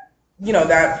that,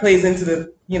 that plays into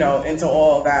the, into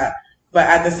all of that. But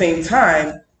at the same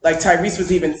time, like Tyrese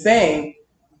was even saying,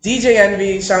 DJ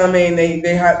Envy, Charlamagne,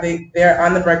 they're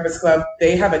on the Breakfast Club.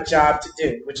 They have a job to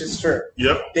do, which is true.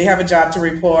 Yep. They have a job to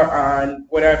report on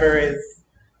whatever is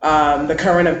the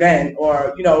current event,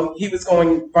 or he was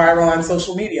going viral on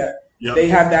social media. Yep. They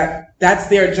have that. That's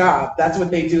their job. That's what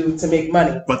they do to make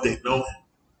money. But they know him.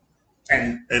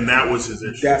 And that was his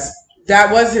issue.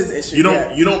 That was his issue. You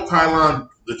don't pile on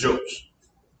the jokes.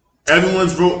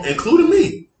 Everyone's wrote, including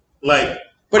me. Like,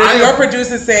 but if your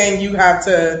producer's saying you have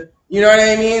to, you know what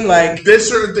I mean? Like, there's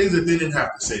certain things that they didn't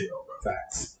have to say though. Bro.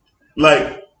 Facts.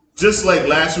 Like, just like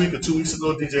last week or 2 weeks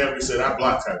ago, DJ Envy said I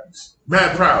blocked Tyrese.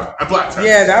 Mad proud. I blocked Tyrese.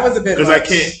 Yeah, that was a bit because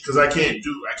I can't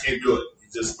do it.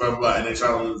 Just blah blah. And then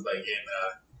Charlamagne was like, yeah, nah.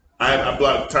 I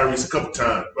blocked Tyrese a couple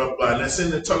times, blah, blah. And they're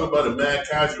sitting there talking about it mad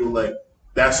casual, like,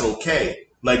 that's okay.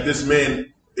 Like, this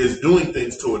man is doing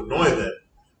things to annoy them,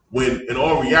 when in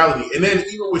all reality, and then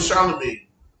even with Charlamagne,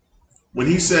 when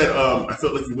he said, I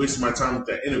felt like you wasted my time with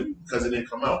that interview because it didn't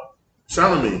come out.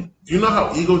 Charlamagne, do you know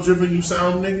how ego-driven you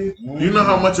sound, nigga? Do you know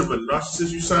how much of a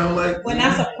narcissist you sound like? When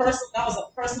that was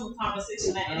a personal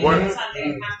conversation, and every time they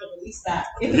didn't have to release that.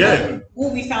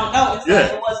 When we found out,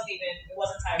 it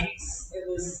wasn't Tyrese.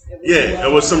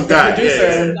 It was some guy,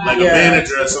 like a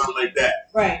manager or something like that.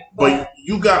 Right. But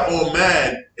you got all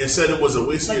mad and said it was a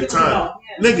waste of your time.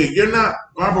 Nigga, you're not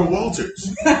Barbara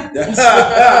Walters.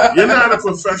 You're not a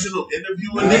professional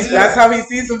interviewer. That's how he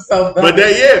sees himself, though. But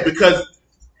because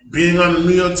being on the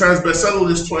New York Times bestseller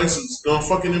list twice is gonna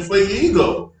fucking inflate your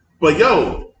ego. But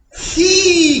yo,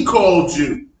 he called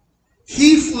you.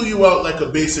 He flew you out like a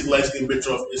basic light-skinned bitch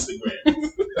off Instagram.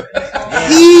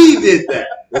 He did that.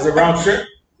 Was it round trip?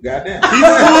 Goddamn.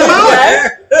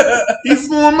 He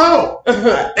flew him out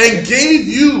and gave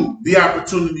you the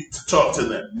opportunity to talk to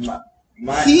them.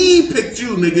 He picked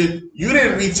you, nigga. You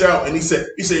didn't reach out, and he said,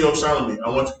 yo, Charlamagne, I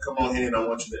want you to come on here and I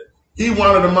want you to. He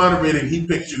wanted a moderator, and he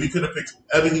picked you. He could have picked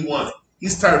whoever he wanted.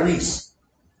 He's Tyrese.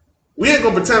 We ain't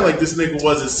gonna pretend like this nigga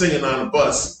wasn't singing on a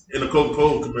bus in a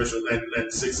Coca-Cola commercial in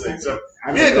 1996, 97.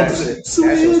 We ain't gonna pretend.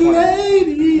 Sweet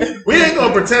lady. We ain't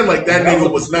gonna pretend like that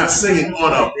nigga was not singing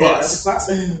on a bus.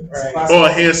 Or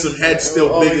handsome head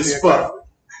still big as fuck.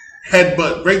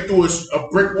 Headbutt break through a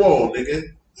brick wall, nigga.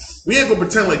 We ain't gonna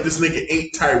pretend like this nigga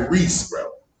ain't Tyrese,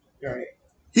 bro. Right.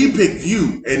 He picked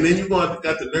you, and then you got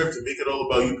the nerve to make it all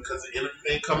about you because the interview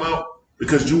didn't come out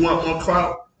because you want more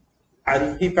clout.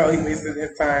 He felt he wasted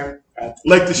his time.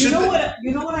 Like the shit.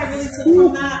 You know what I really took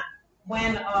from that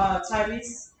when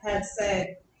Tyrese had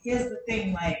said, "Here's the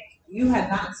thing, like you had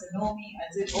gotten to know me.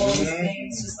 I did all these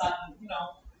things, just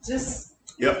just."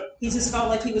 Yep. He just felt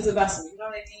like he was a vessel. You know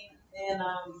what I mean? And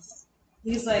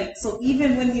he's like, so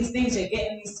even when these things you're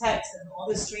getting these texts and all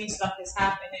this strange stuff is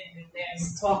happening and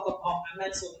there's talk about my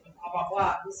mental and blah blah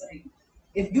blah. He's like,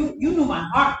 if you knew my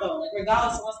heart though, like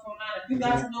regardless of what's going on, if you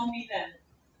got to know me, then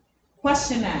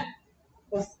question that.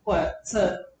 But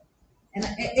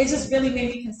it just really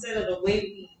made me consider the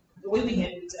way we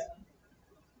handle each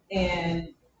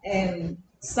other. And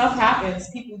stuff happens.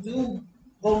 People do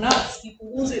go nuts.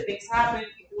 People lose it. Things happen.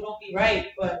 People don't be right.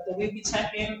 But the way we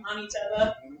check in on each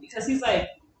other, because he's like,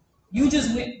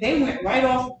 they went right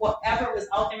off whatever was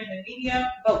out there in the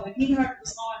media. But when he heard what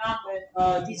was going on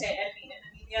with DJ Envy in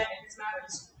the media and his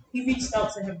marriage, he reached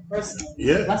out to him personally.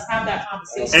 Yeah. Let's have that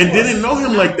conversation. And didn't know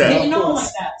him like that. Didn't know him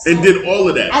like that. So and did all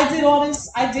of that. I did all this.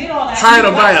 I did all that. Hired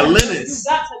a violinist.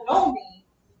 You got to know me,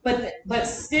 but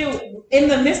still, in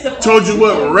the midst of told you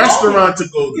what restaurant to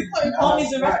go to. You couldn't call me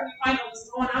directly. Find out what's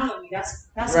going on with me. That's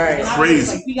right.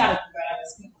 Crazy. Like, we gotta do better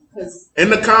as people because in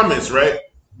the comments, right?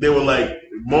 They were like,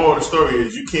 "More of the story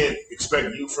is you can't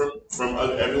expect you from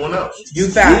everyone else.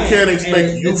 You can't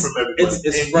expect you from everyone.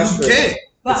 It's frustrating. You can't.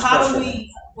 But how do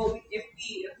we? Well, if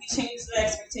we change the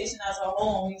expectation as a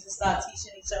whole, and we just start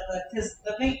teaching each other. Because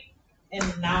the thing,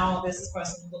 and now this is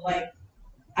personal, but like,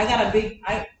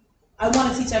 I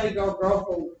want to teach every girl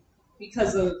code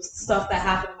because of stuff that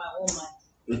happened in my own life.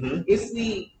 Mm-hmm. If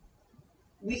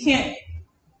we can't,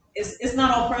 it's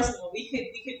not all personal. We could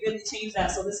really change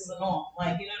that. So this is a norm.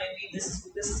 Like, you know what I mean? This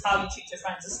is how you treat your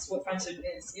friends. This is what friendship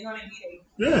is. You know what I mean?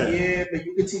 Yeah, but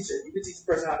you can teach it. You can teach a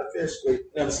person how to fish. But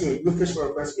you can fish for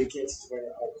a person, but you can't teach a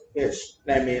person how to fish.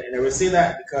 You know what I mean? And I would say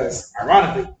that because,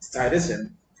 ironically, to tie this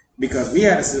in, because we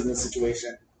had a similar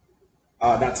situation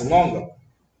not too long ago.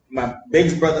 My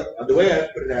biggest brother, the way I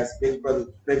put it as biggest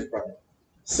brother.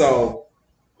 So,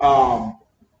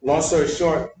 long story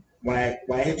short, when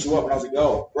I hit you up and I was like,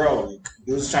 yo, bro, like,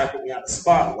 you was trying to put me on the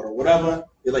spot or whatever,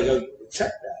 you're like, yo, you can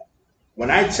check that. When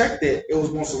I checked it, it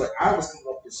was more so like I was coming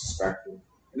up disrespectful.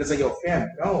 And it's like, yo, fam,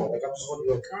 no, like I'm just holding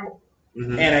you accountable.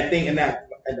 Mm-hmm. And I think in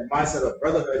the mindset of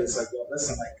brotherhood, it's like, yo,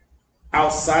 listen, like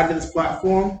outside of this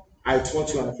platform, I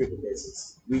taught you on a frequent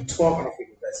basis. We talk on a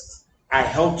frequent basis. I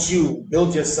helped you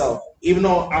build yourself. Even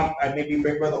though I may be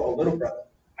big brother or little brother,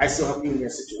 I still help you in your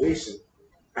situation.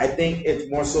 I think it's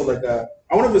more so like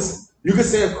you could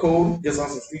say a code just on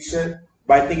some street shit,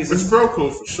 but I think it's bro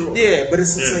code for sure. Yeah, but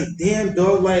it's just like, damn,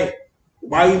 dog, like,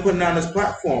 why are you putting on this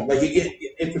platform? Like,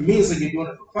 and for me, it's like you're doing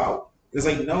it for clout. It's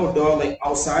like, no, dog, like,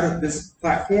 outside of this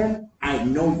platform, I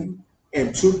know you.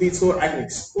 And truth be told, I can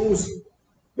expose you,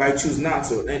 but I choose not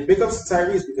to. And big ups to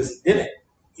Tyrese because he didn't.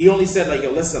 He only said, like,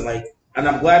 yo, listen, like, and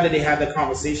I'm glad that they had that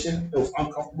conversation. It was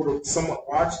uncomfortable to somewhat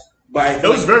watch. But it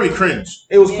was very cringe.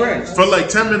 It was cringe. For like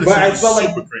 10 minutes, but I felt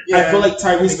like cringe. I feel like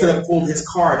Tyrese could have pulled his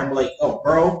card and be like, "Oh,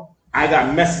 bro, I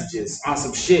got messages on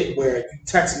some shit where you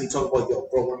text me talk about, yo,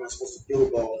 bro, what am I supposed to do?"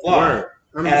 Blah blah blah.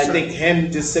 And I think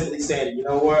him just simply saying, "You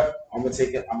know what? I'm gonna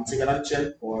take it on the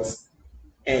chin for us,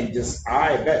 and just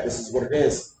I bet this is what it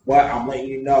is." But I'm letting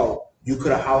you know, you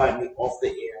could have highlighted me off the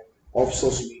air, off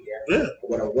social media,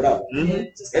 whatever.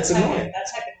 Mm-hmm. It's annoying.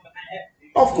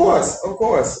 Of course.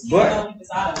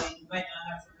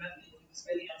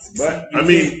 But I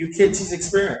mean, you can't teach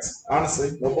experience.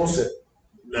 Honestly, no bullshit.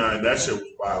 Nah, that shit was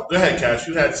wild. Go ahead, Cash.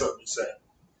 You had something to say.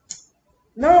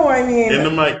 No, I mean in the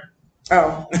mic.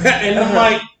 Oh, in the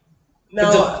mic.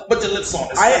 No, put your lips on.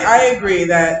 I agree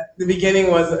that the beginning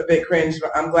was a bit cringe,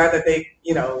 but I'm glad that they,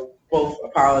 both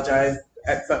apologized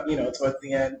at some, towards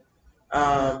the end.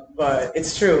 But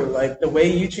it's true. Like the way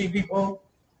you treat people,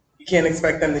 you can't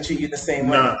expect them to treat you the same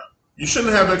way. Nah, you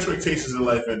shouldn't have expectations in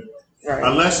life anyway. Right.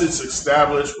 Unless it's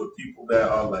established with people that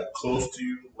are like close to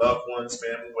you, loved ones,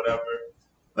 family, whatever.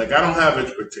 Like I don't have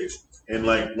expectations, and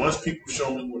like once people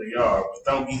show me who they are,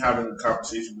 without me having a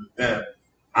conversation with them,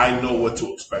 I know what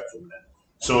to expect from them.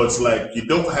 So it's like you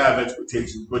don't have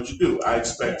expectations, but you do. I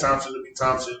expect Thompson to be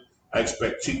Thompson. I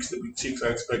expect Cheeks to be Cheeks. I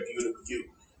expect you to be you.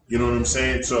 You know what I'm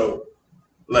saying? So,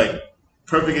 like,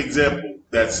 perfect example.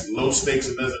 That's low stakes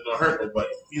and doesn't gonna hurt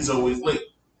nobody. He's always late.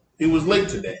 He was late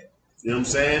today. You know what I'm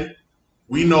saying?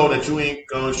 We know that you ain't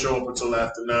gonna show up until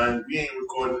after 9. We ain't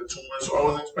recording in 2 months, so I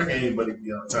wasn't expecting anybody to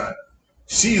be on time.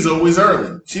 She's always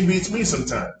early. She beats me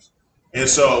sometimes. And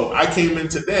so I came in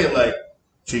today like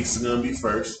Cheeks is gonna be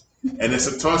first. And it's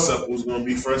a toss-up who's gonna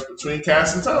be first between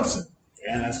Cass and Thompson.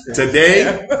 Yeah, that's good.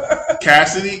 Today,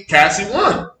 Cassie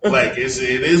won. Like it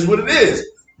is what it is.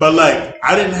 But like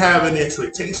I didn't have any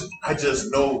expectations. I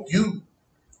just know you.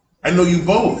 I know you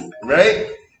both,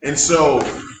 right? And so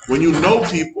when you know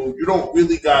people, you don't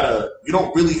really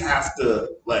have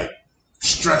to like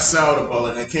stress out about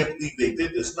like I can't believe they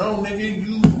did this. No, nigga,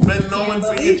 you've been knowing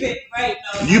for years. Right?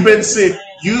 No, You've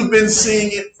been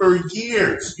seeing it for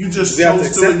years. You just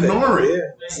chose to ignore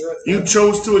it. Yeah. You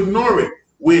chose to ignore it.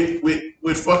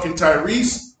 With fucking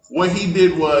Tyrese, what he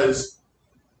did was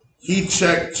he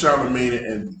checked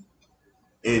Charlamagne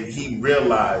and he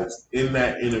realized in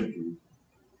that interview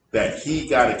that he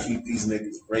got to keep these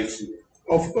niggas right here.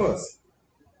 Of course.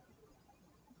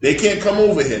 They can't come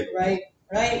over here. Right.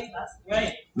 That's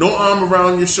right. No arm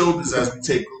around your shoulders as we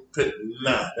take pit.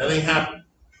 Nah, that ain't happening.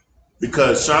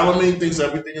 Because Charlamagne thinks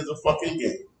everything is a fucking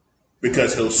game.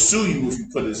 Because he'll sue you if you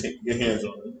put your hands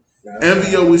on him.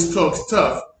 Envy always talks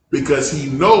tough because he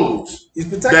knows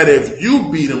that if you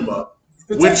beat him up,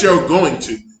 which you're going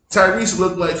to, Tyrese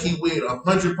looked like he weighed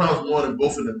 100 pounds more than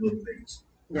both of them little niggas.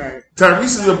 Right.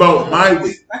 Tyrese is about my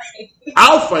weight.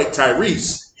 I'll fight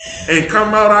Tyrese and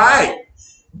come out all right.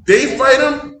 They fight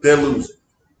him, they're losing.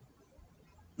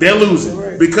 They're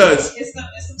losing because it's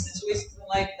some situations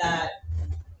like that.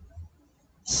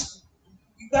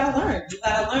 You gotta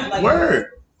learn. Like,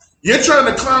 word. You're trying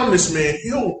to clown this man.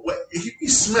 If he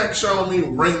smack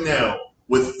Charlamagne right now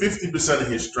with 50% of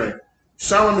his strength,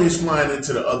 Charlamagne's flying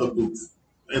into the other booth,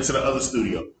 into the other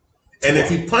studio. And if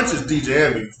he punches DJ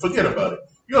Envy, forget about it.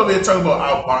 You over here talking about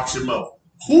I'll box him out.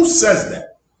 Who says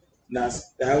that? No,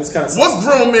 that was kind of. What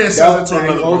grown man says it to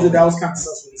another grown man? That was kind of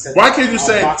sus when he said. Why can't you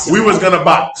say we was gonna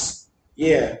box?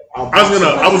 Yeah, I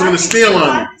was gonna steal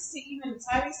on you. Even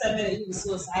Tyrese admitted he was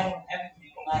suicidal and everything.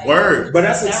 Like, word, but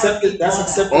that's accepted. That's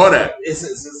accepted. All that.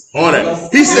 All that.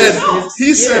 He said,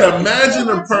 yeah. Imagine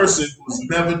a person who's who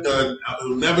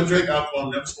never drank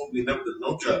alcohol, never smoked, never did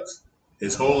no drugs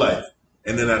his whole life,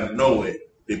 and then out of nowhere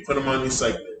they put him on these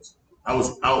psych meds. I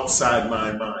was outside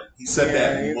my mind. He said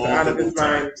that multiple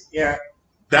times. Yeah.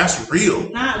 That's real.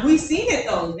 Nah, we seen it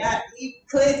though. That he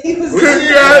was.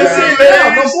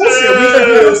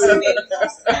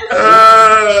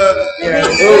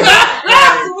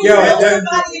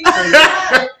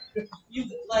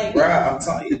 Bro, I'm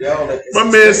telling you, though. Like, my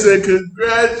man said,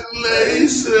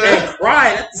 "Congratulations," and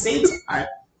cried at the same time.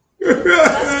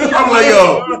 I'm like, yo,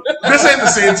 this ain't the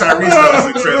same Tyrese that was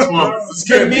in Transformers.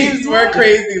 The memes were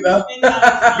crazy though.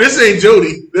 This ain't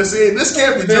Jody. This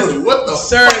can't be Jody. What the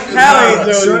fuck is hell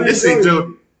ain't Jody. This ain't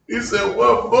Jody. He said,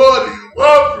 "What more do you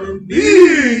want from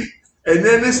me?" And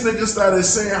then this nigga started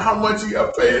saying how much he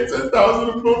got paid, $10,000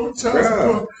 a month for child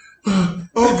support.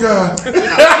 Oh God! He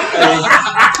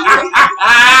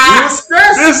was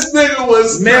stressed. This nigga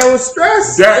was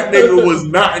stressed. That nigga was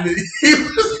not. He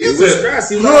was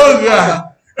stressed. Oh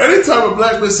God! Anytime a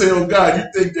black man say, "Oh God," you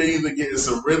think they either getting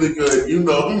some really good,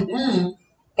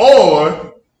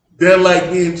 or they're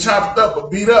like being chopped up or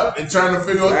beat up and trying to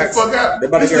figure out what the fuck out. They're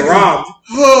about to get robbed.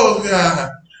 Oh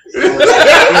God!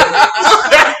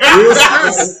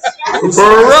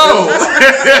 Bro.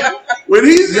 When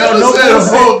he's said,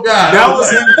 "Oh God," that was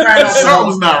him crying.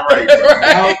 Something's not right.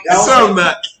 Something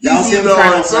not. That was him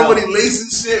crying. Somebody lacing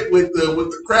shit with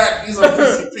the crack. He's on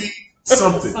PGP.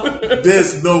 Something.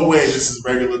 There's no way this is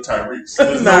regular Tyrese.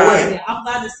 There's no way. I'm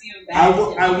glad to see him back. I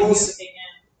will.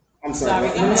 I'm sorry.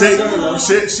 Shit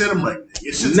him like that.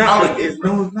 Your shit's out again.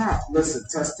 No, it's not. Listen,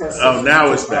 test. Oh,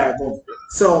 now it's back.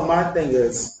 So my thing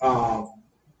is,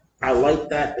 I like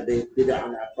that they did it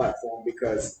on that platform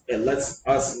because it lets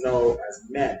us know as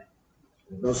men,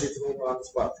 no shit to move on this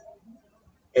platform.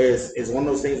 Is one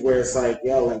of those things where it's like,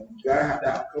 yo, like you gotta have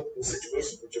that uncomfortable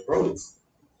situation with your brothers.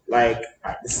 Like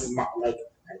this is my I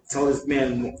tell this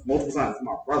man multiple times, it's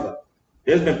my brother.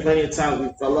 There's been plenty of times we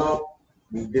fell out,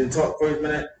 we didn't talk for a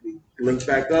minute, we linked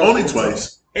back up. Only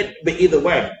twice. But either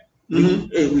way,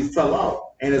 we fell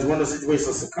out. And it's one of those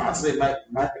situations subconsciously, like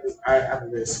my thing is I have a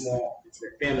very small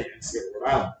intimate family in the state of Rhode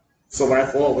Island. So when I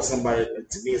fall out with somebody,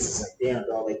 to me it's just like, damn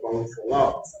dog, like why we fall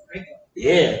out?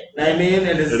 Yeah. You know what I mean?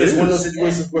 And it's one of those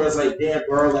situations where it's like, damn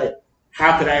bro, like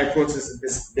how can I approach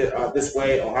this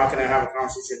way, or how can I have a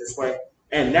conversation this way?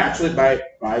 And naturally by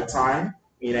time,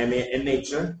 you know what I mean, in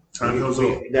nature. Time heals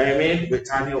old. You know what I mean? With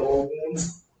time heal old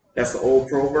wounds. That's the old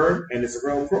proverb, and it's a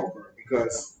real proverb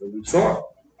because when we talk,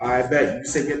 I bet you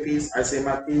say your piece, I say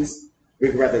my piece. We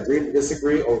can rather agree to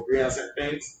disagree or agree on certain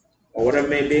things or whatever it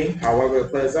may be, however it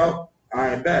plays out.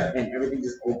 I bet, and everything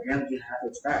just organically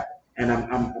happens back. And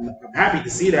I'm happy to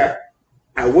see that.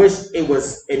 I wish it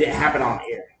didn't happen on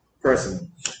air. personally.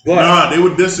 But, nah, they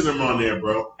were dissing him on there,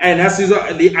 bro. And that's I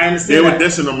understand. They were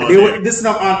dissing him on They there. were dissing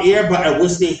him on air, but I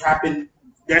wish they happened.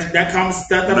 That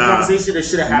conversation that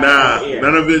should have happened on air.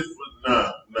 None of it.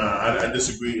 Nah. I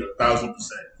disagree 1,000%.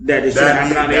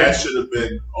 That should have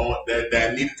been on.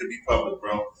 That needed to be public,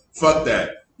 bro. Fuck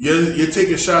that. You're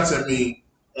taking shots at me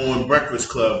on Breakfast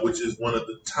Club, which is one of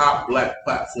the top black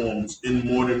platforms in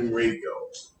modern radio,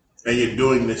 and you're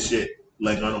doing this shit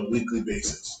like on a weekly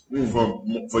basis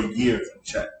for years in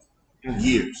chat,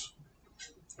 years,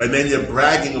 and then you're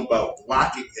bragging about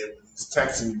blocking him when he's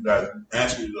texting you guys and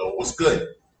asking you, "Oh, what's good?"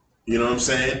 You know what I'm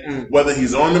saying? Whether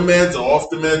he's on the meds or off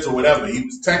the meds or whatever, he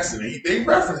was texting. He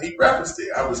referenced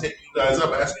it. I was hitting you guys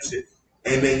up asking shit.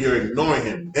 And then you're ignoring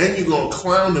him. Then you're going to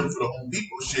clown him for the Home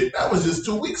Depot shit. That was just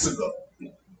 2 weeks ago.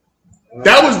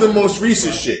 That was the most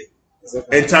recent shit.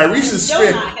 And Tyrese is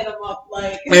fit.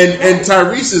 And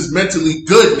Tyrese is mentally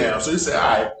good now. So he said,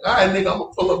 all right, nigga, I'm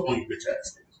going to pull up on you, bitch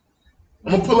ass niggas.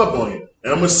 I'm going to pull up on you.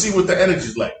 And I'm going to see what the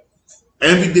energy's like.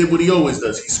 Envy did what he always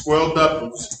does. He squirreled up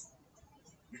and was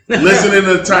listening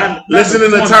to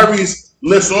Tyrese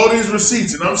list all these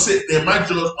receipts. And I'm sitting there, my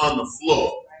jaw's on the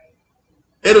floor.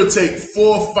 It'll take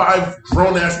 4 or 5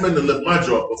 grown-ass men to lift my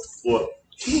jaw off the floor.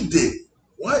 He did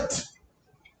what?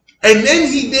 And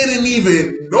then he didn't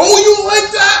even know you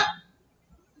like that?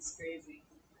 It's crazy.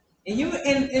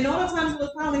 And all the times we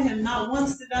were calling him, not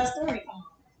once did that story come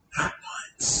up. Not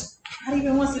once. Not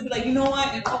even once to be like, you know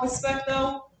what? In all respect,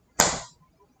 though,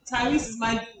 Tyrese is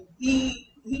my dude.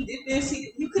 He did this.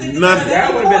 He could have done that.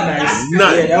 That would have been nice.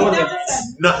 Nothing. That would have been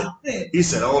nice. Nothing. He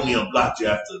said, I only unblocked you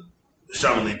after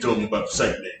Charlamagne told me about the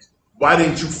segment. Why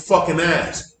didn't you fucking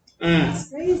ask? That's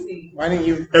crazy. Why didn't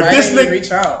you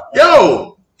reach out?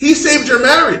 Yo, he saved your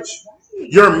marriage. Right.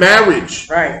 Your marriage.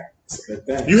 Right.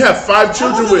 You have 5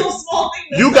 children with.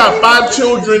 You got 5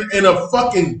 children in a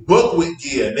fucking book with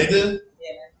Gia, nigga.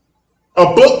 Yeah.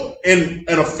 A book and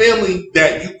a family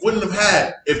that you wouldn't have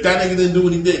had if that nigga didn't do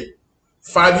what he did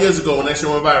 5 years ago when that shit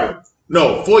went viral.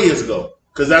 No, 4 years ago.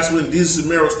 Because that's when Jesus and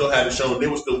Mero still had a show and they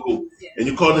were still cool. Yeah. And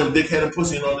you called them dickhead and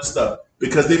pussy and all this stuff.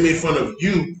 Because they made fun of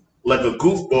you like a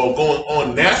goofball going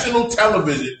on national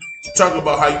television to talk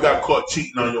about how you got caught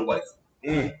cheating on your wife.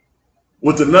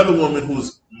 With another woman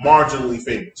who's marginally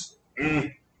famous.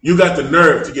 You got the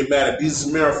nerve to get mad at Jesus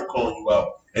and Mero for calling you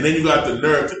out. And then you got the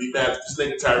nerve to be mad at this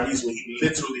nigga Tyrese when he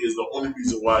literally is the only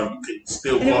reason why you can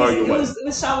still call her your wife. It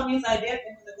was Charlamagne's idea for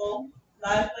him to go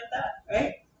live like that,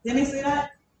 right? Didn't they say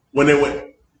that? When they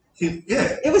went,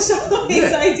 it was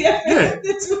Charlamagne's idea for him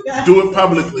to do that. Do it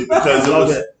publicly because I love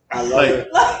it.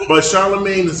 But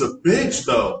Charlamagne is a bitch,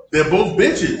 though. They're both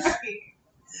bitches. Right.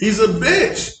 He's a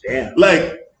bitch. Damn.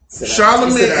 Like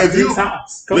Charlamagne,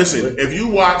 if you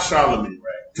watch Charlamagne,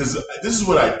 right? Because this is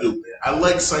what I do, man. I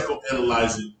like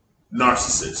psychoanalyzing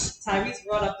narcissists. Tyrese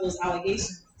brought up those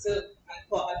allegations too.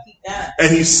 I keep that.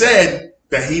 And he said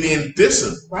that he didn't diss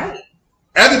him. Right.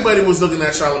 Everybody was looking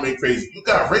at Charlamagne crazy. You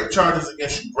got rape charges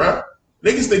against you, bro.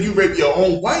 Niggas think you raped your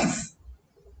own wife.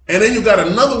 And then you got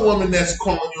another woman that's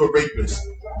calling you a rapist.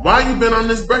 Why you been on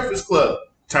this Breakfast Club?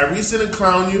 Tyrese didn't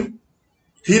clown you.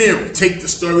 He didn't take the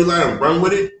storyline and run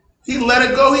with it. He let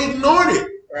it go. He ignored it.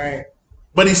 Right.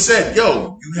 But he said,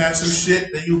 yo, you had some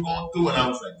shit that you were going through. And I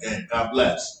was like, damn, God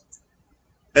bless.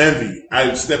 Envy,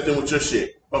 I stepped in with your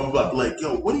shit. Blah, blah, blah. Like,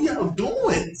 yo, what are y'all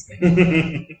doing?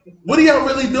 What are y'all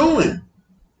really doing?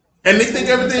 And they think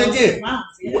everything again.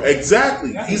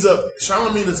 Exactly.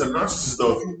 Charlamagne is a narcissist,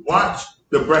 though. If you watch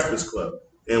The Breakfast Club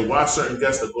and watch certain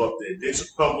guests that go up there, Dave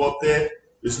Chappelle go up there,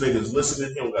 this nigga's listening.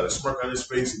 He don't got a smirk on his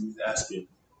face, and he's asking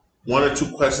 1 or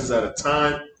 2 questions at a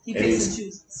time. He picks and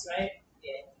chooses, right?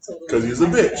 Yeah. Because he's a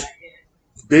bitch.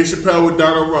 Dave Chappelle with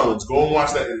Donald Rollins. Go and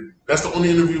watch that interview. That's the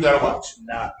only interview you gotta watch.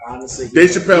 Nah, honestly.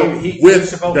 Dave Chappelle with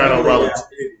Donald Rollins.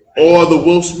 Or the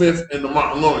Will Smith and the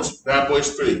Martin Lawrence, Bad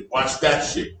Boys 3. Watch that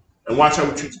shit. And watch how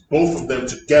we treat both of them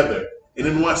together. And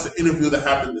then watch the interview that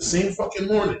happened the same fucking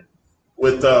morning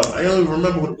with, I don't even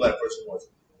remember who the black person was.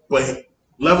 But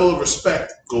level of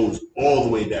respect goes all the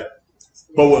way down.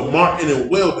 But with Martin and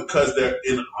Will, because they're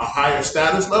in a higher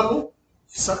status level,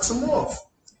 he sucks them off.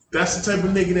 That's the type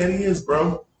of nigga that he is,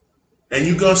 bro. And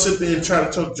you go sit there and try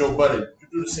to talk Joe Budden. You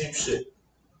do the same shit.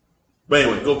 But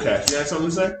anyway, go Cash. You had something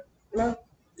to say? No.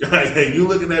 Hey, you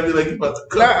looking at me like you about to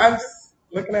cook. No, I'm just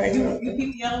looking at you. You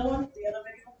peeped the other one? The other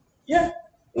video? Yeah.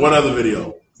 What other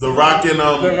video? The Rock and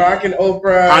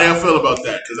Oprah. How y'all feel about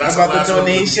that? Because that's about the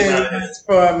donations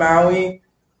for Maui.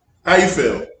 How you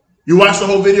feel? You watched the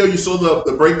whole video? You saw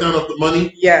the breakdown of the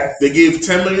money? Yes. They gave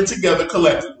 $10 million together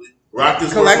collectively. Rock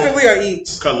is collectively or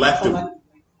each? Collectively.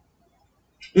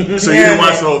 So you didn't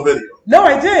watch the whole video? No,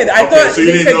 I did. I Okay, thought so you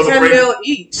they didn't said know the 10 break- mil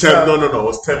each. 10, so- no, it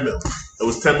was 10 mil. It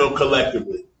was 10 mil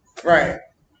collectively. Right.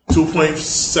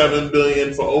 2.7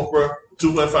 billion for Oprah,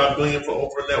 2.5 billion for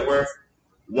Oprah net worth,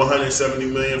 170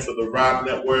 million for The Rock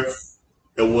net worth.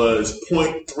 It was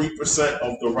 0.3%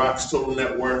 of The Rock's total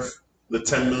net worth, the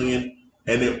 10 million,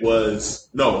 and it was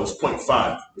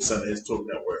 0.5% of his total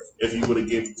net worth if you would have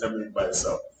gave the 10 million by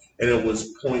itself, and it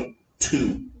was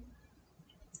 0.2.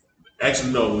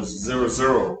 Actually, no, it was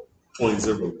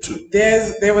 0.02.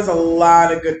 There was a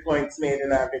lot of good points made in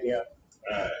that video.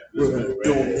 We're gonna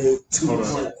donate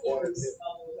 2 quarters.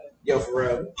 Yo, for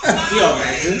real. Yo,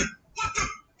 man.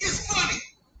 It's funny.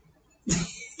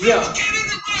 Yo. People can't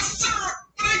even buy syrup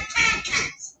for their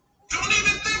pancakes. Don't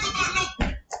even think about no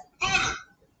butter.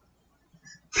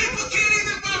 People can't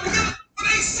even buy milk for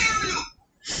their cereal.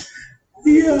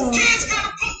 Yeah. Kids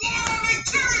gotta put water on their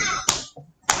Cheerios.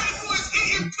 White boys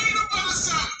eating peanut butter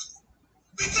sandwich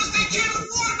because they can't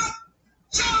afford no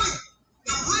jelly.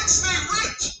 The rich stay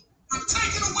rich. I'm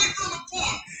taking away from the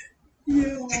poor. If you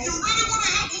really want to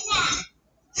help Hawaii,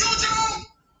 use your own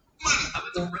money. I'm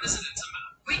the resident of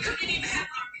Mount. We couldn't even have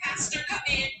our pastor come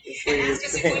in Wait, and ask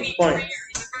us if we need point. prayer in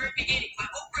the very beginning. But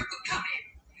Oprah could come in.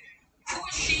 Who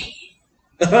is she?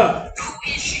 It's Who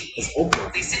is she?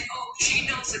 Oprah. They said, oh, she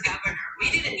knows the governor. We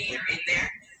didn't need her in there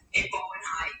in Bowen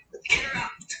High. Get her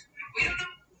out. We don't know.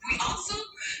 We also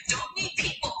don't need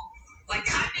people like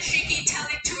Kanashiki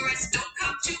telling tourists don't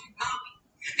come to Maui.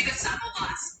 Because some of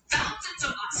us, thousands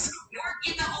of us, work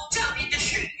in the hotel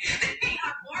industry. They pay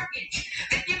our mortgage.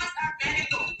 They give us our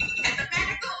medical. And the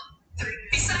medical,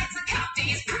 besides the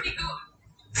county, is pretty good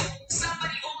for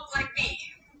somebody old like me.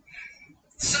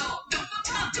 So don't go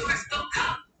tell tourists don't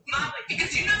come Maui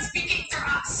because you're not speaking for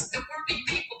us, the working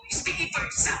people. You're speaking for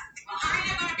yourself. I ain't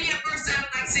never gonna be the first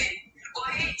satellite city. Well,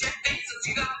 hey, Jeff Bezos,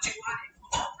 you got what you wanted.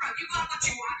 Oprah, you got what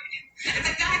you wanted. And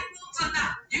the guy who owns a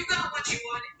lot, you got what you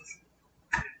wanted.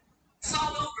 It's all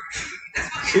over. That's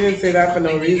why She didn't say that for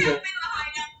no reason.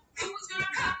 Who's gonna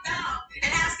come now and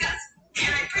ask us,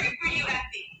 can I pray for you,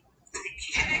 Abby?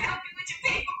 Can I help you with your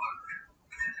paperwork?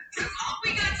 Because all we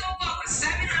got so far was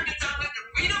 $700 and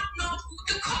we don't know who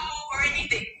to call or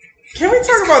anything. Can we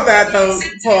talk about that though?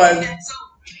 Pause.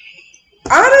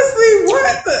 Honestly,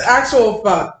 what the actual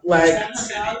fuck? Like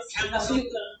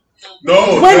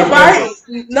No, when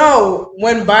that-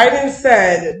 when Biden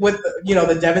said with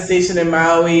the devastation in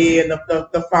Maui and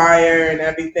the fire and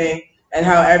everything and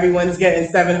how everyone's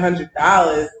getting $700.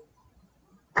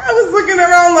 I was looking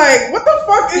around like, what the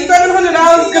fuck is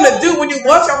 $700 gonna do when you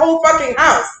lost your whole fucking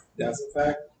house? That's a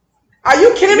fact. Are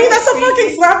you kidding me? That's a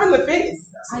fucking slap in the face.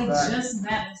 I just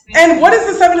met this And what is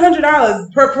the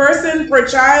 $700 per person, per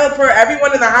child, per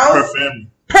everyone in the per house? family.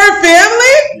 Per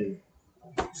family?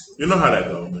 Yeah. You know how that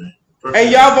goes, man. Per And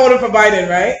family. y'all voted for Biden,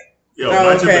 right? Yo, Oh,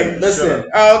 mind your okay. business. Shut Listen. up.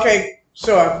 Oh, okay,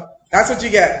 sure. That's what you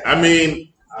get. I mean,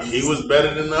 he was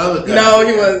better than the other guy. No,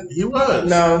 he was. He was.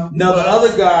 No. No, the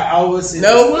other guy, I was.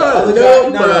 No, the other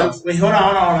no, guy, no. Wait, hold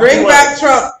on. Bring back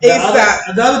Trump The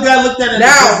ASAP. other guy looked at it.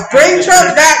 Now, bring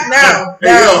Trump back now.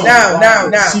 Hey, yo.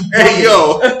 Now. She Hey,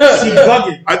 yo. She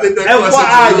bugging. I think that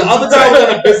FYI, the other guy was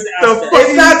on a business The aspect. fuck?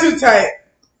 It's not too tight.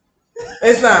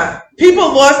 It's not.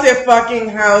 People lost their fucking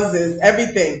houses,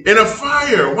 everything. in a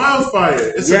fire, wildfire.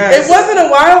 It's Yes. It wasn't a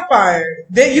wildfire.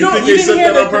 You think You they didn't set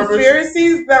hear that the on purpose?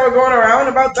 conspiracies that were going around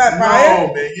about that fire?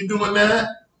 No, man, you doing that?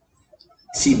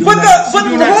 She doing But that. the She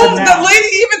doing that to now. the lady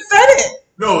even said it.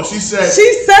 No, she said.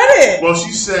 She said it. Well,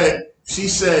 she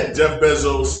said, Jeff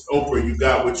Bezos, Oprah, you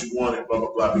got what you wanted, blah blah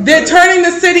blah. They're turning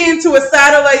the city into a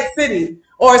satellite city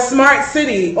or a smart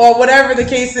city or whatever the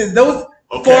case is. Those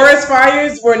Okay. forest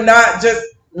fires were not just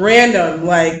random,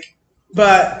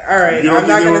 but all right, You don't I'm not think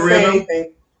they going to were say random?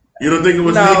 anything. You don't think it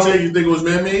was No. nature? You think it was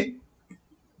man-made?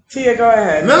 Tia, go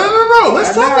ahead. No.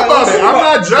 Let's No, talk about let's it. talk I'm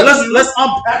about- not judging you. Let's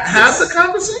unpack Have the this.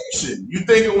 conversation. You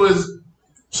think it was?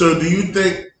 So, do you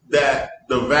think that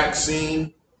the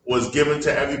vaccine was given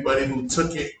to everybody who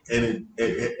took it, and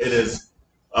it is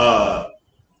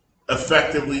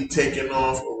effectively taken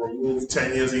off or removed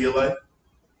 10 years of your life?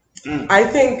 I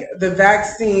think the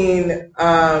vaccine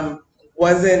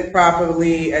wasn't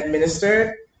properly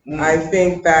administered. I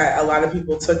think that a lot of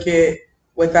people took it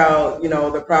without,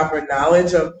 the proper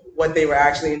knowledge of what they were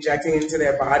actually injecting into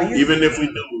their bodies. Even if we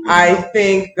knew. I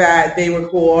think that they were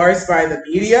coerced by the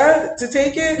media to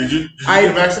take it. Did you I-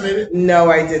 get vaccinated? No,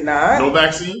 I did not. No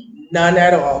vaccine? None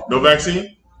at all. No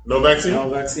vaccine? No vaccine? No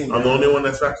vaccine. I'm the only one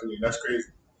that's vaccinated. That's crazy.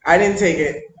 I didn't take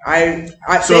it. I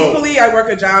So- thankfully I work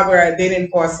a job where they didn't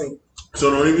force me.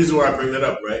 So the only reason why I bring that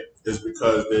up, right, is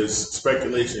because there's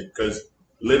speculation. Because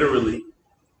literally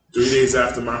 3 days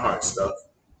after my heart stuff,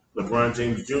 LeBron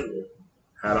James Jr.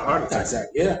 had a heart attack.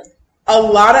 Exactly. Yeah. A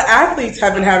lot of athletes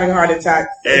have been having heart attacks.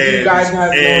 If you guys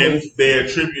have And noticed. they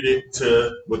attribute it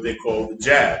to what they call the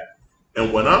jab.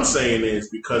 And what I'm saying is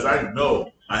because I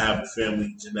know I have a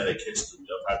family genetic history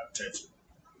of hypertension,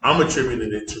 I'm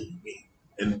attributing it to me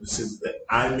and the decisions that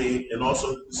I made, and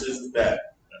also the decisions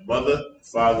that my mother,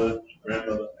 father,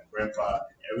 grandmother, grandpa,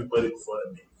 and everybody before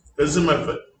that made.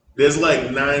 There's like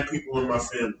 9 people in my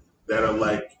family that are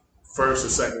like first or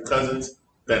second cousins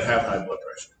that have high blood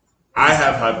pressure. I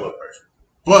have high blood pressure,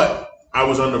 but I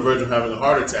was on the verge of having a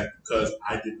heart attack because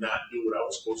I did not do what I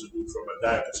was supposed to do from a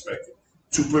diet perspective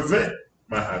to prevent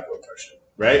my high blood pressure,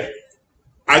 right?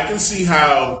 I can see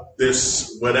how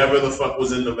this, whatever the fuck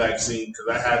was in the vaccine, because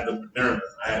I had the Moderna.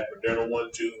 I had Moderna 1,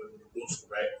 2, and the booster,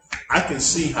 right? I can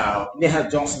see how. They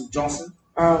had Johnson Johnson.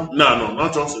 No,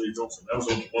 not Johnson & Johnson. That was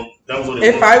only one. That was only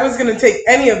If one. I was going to take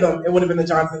any of them, it would have been the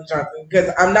Johnson & Johnson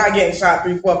because I'm not getting shot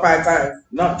 3, 4, 5 times.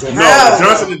 Not Johnson. No,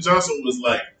 Johnson & Johnson was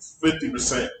like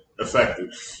 50%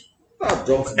 effective. Not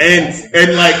Johnson.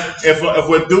 And like if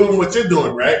we're doing what you're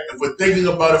doing, right? If we're thinking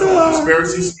about it from a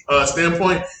conspiracy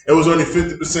standpoint, it was only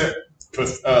 50%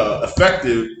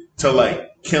 effective to like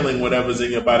killing whatever's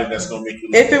in your body that's gonna make you.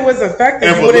 If it was effective,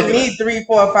 And you we're wouldn't looking need 3,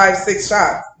 4, 5, 6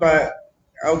 shots. But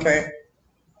okay,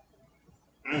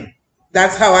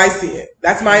 that's how I see it.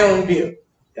 That's my own view.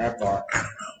 That part.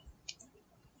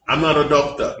 I'm not a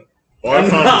doctor. I'm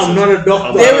not a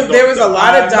doctor. There was a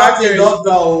lot of doctors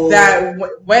doctor. that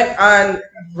went on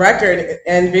record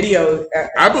and video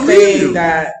I believe saying you.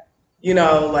 that, you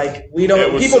know, like people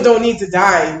so- don't need to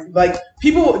die. Like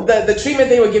people, the treatment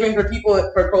they were giving for people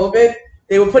for COVID,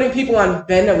 they were putting people on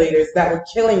ventilators that were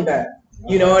killing them.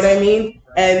 You know what I mean?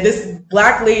 And this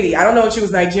black lady, I don't know if she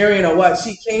was Nigerian or what,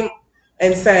 she came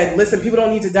and said, listen, people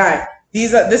don't need to die.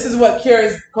 This is what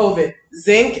cures COVID.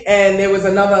 Zinc, and there was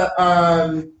another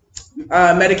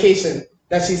medication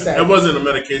that she said. It wasn't a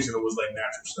medication. It was like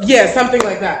natural stuff. Yeah, something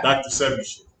like that. Dr. Sebi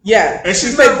shit. Yeah, And she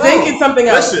she's said not zinc wrong. and something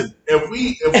else. Listen, if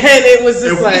we And it was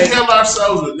just if like, we heal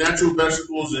ourselves with natural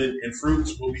vegetables and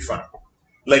fruits, we'll be fine.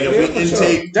 Like if we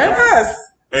intake deadass.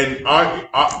 and our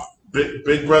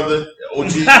big brother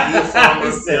OG, you a farmer,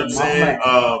 you know what I'm saying?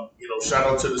 You know, shout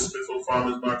out to the Smithfield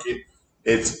Farmers Market.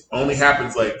 It only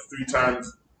happens like 3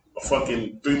 times a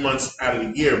fucking 3 months out of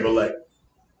the year, but like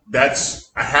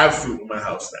I have fruit in my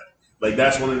house now. Like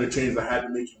that's one of the changes I had to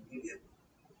make immediately.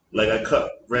 Like I cut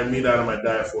red meat out of my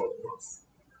diet for a month.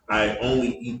 I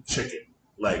only eat chicken.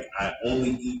 Like I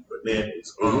only eat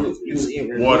bananas,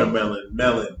 watermelon,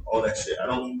 melon, all that shit. I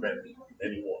don't eat red meat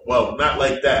anymore. Well, not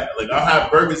like that. Like I'll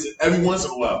have burgers every once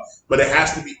in a while, but it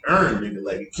has to be earned, nigga.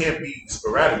 Like it can't be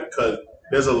sporadic because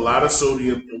there's a lot of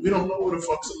sodium and we don't know where the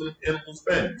fuck some of the animals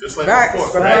been. Just like Facts,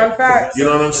 pork, but right? facts. You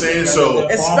know what I'm saying? So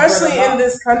Especially in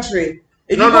this country.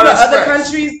 If No, you no, go to that's other facts.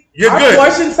 countries, You're our good.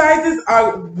 portion sizes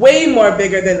are way more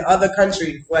bigger than other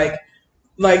countries. Like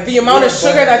the amount of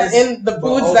sugar that's in the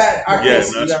foods that are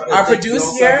Yes, that's right. are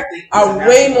produced here are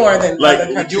way more than like other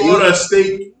when countries. you order a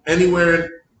steak anywhere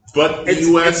but the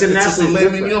US, it's a internationally filet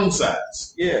different. mignon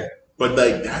size. Yeah. But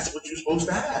like that's what you're supposed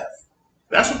to have.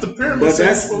 That's what the pyramid But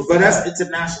says. Supposed to that's have.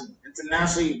 international.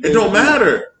 Internationally, It don't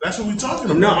matter. That's what we're talking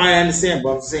about. No, I understand,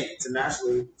 but I'm saying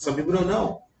internationally, some people don't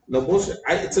know. No bullshit.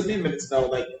 It took me a minute to know,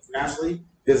 like internationally,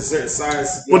 there's a certain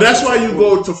size. Well, that's why you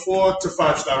go to 4 to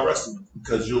 5 star restaurants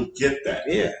because you'll get that.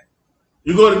 Yeah.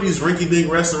 You go to these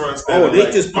rinky-dink restaurants that are they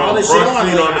like, just polish Broad it on,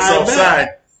 Street like, on the I south bet. side,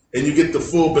 and you get the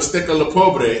full bistecca la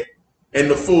pobre, and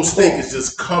the full steak is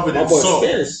just covered in salt.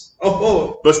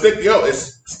 But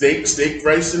it's steak,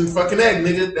 rice, and fucking egg,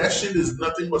 nigga. That shit is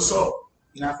nothing but salt.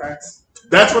 Not facts.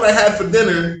 That's what I had for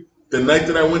dinner the night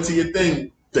that I went to your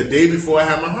thing, the day before I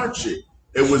had my heart shit.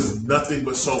 It was nothing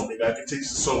but salt, nigga. I could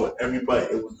taste the salt with every bite.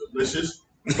 It was delicious.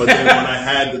 But then when I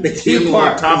had the tequila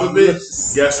on top of it,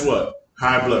 guess what?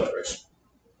 High blood pressure.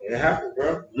 It happened,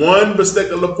 bro. 1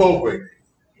 bistecca la pobre.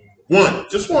 1.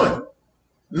 Just 1.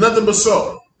 Nothing but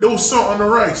salt. There was salt on the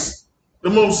rice. The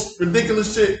most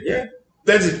ridiculous shit. Yeah.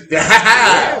 That's it.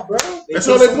 Yeah, bro. That's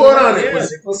all they poured on it. Yeah,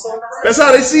 they put salt on the rice. That's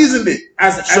how they seasoned it.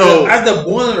 As they're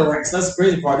boiling the rice, that's the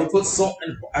crazy part. They put salt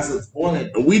in as it's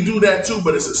boiling. And we do that too,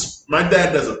 but my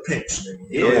dad does a pinch. Nigga.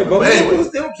 You know? But anyway,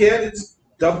 they don't care. They just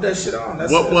dump that shit on.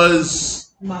 That's what it.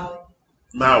 was Maui.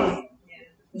 Maui?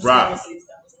 Yeah. Rock.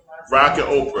 Rock and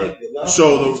Oprah.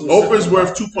 So the Oprah's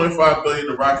worth $2.5 billion.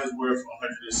 The Rock is worth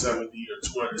 170 or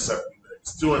 270 million.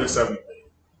 It's 270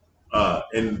 million.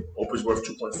 And Oprah's worth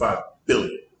 2.5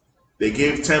 billion. They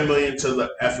gave $10 million to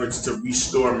the efforts to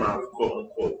restore Maui, quote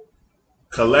unquote.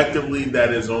 Collectively,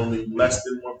 that is only less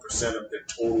than 1% of their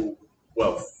total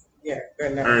wealth Yeah,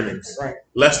 earnings. Right.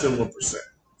 Less than 1%.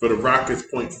 For The Rock, it's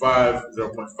 0.5,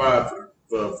 0.5.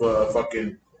 For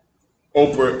fucking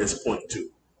Oprah, it's 0.2,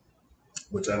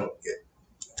 which I don't get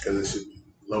because it should be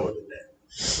lower than that.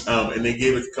 And they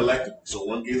gave it collectively, so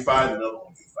one gave 5, the other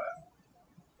one gave 5.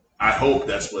 I hope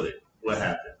that's what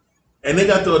happened. And they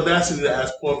got the audacity to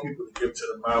ask poor people to give to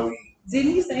the Maui.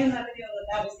 Didn't you say in that video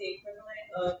that was the equivalent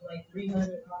of like $300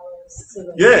 to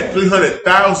the? Yeah,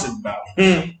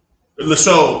 $300,000.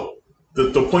 So the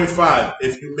 0.5,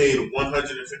 if you made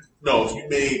 150, no, if you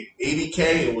made 80K,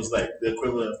 it was like the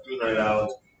equivalent of $300.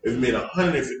 If you made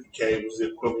 150K, it was the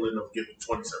equivalent of giving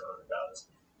 $2,700,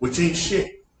 which ain't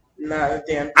shit. Not a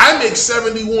damn. I make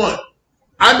 71.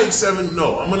 I'm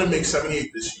gonna make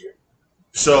 78 this year.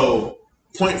 So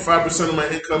 0.5% of my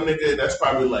income, nigga, that's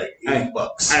probably like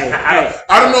 $80.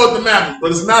 I don't know what the math is,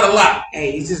 but it's not a lot.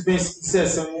 Hey, he's just been said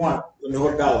 $71 with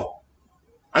no dollar.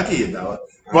 I give you $1.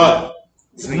 But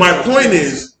my point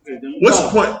is, what's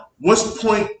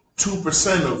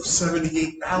 0.2% of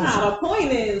 78,000? Nah, the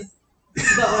point is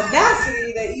the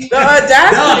audacity that you. The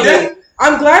audacity.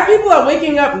 I'm glad people are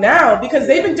waking up now because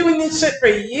they've been doing this shit for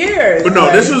years. But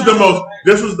no, this was the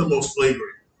most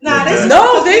flagrant. Nah,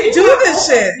 they do this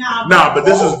shit. Nah, but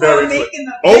this is very.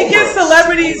 They get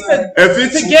celebrities to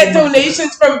get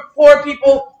donations from poor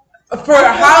people for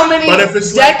how many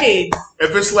decades?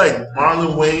 If it's like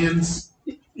Marlon Wayans,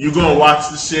 you gonna watch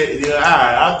the shit and you're like, all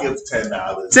right, I'll give $10.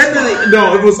 $10 million.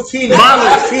 No, it was Keenan.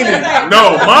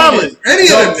 Marlon.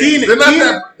 Any of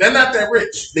them. They're not that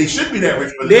rich. They should be that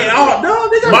rich, but they got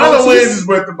Marlon Wayans is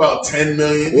worth about $10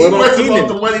 million. He's worth about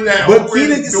the money that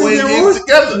Keenan still get royalties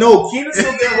together. No, Keenan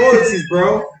still get royalties,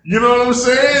 bro. You know what I'm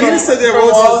saying? Keenan still get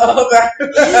royalties.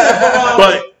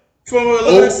 But from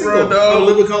Oprah, though.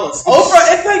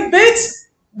 Oprah, it's like, bitch,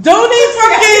 donate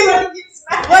fucking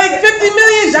like $50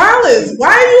 million.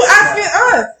 Why are you asking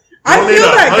us? I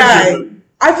feel that guy.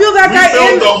 I feel that guy. We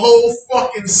built the whole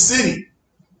fucking city.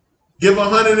 Give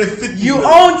 150. You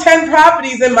own 10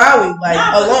 properties in Maui,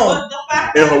 alone.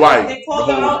 In Hawaii. They called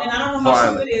her out, and I don't know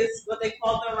how true it is, but they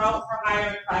called her out for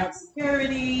hiring private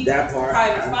security. That part.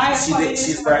 Private firefighters.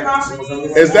 She's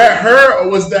properties. Is that her or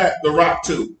was that The Rock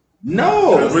too?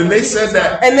 No. When they said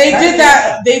that, and they did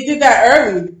that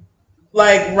early.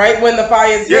 Like right when the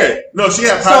fires hit. No, she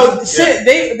had private. So shit,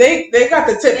 they got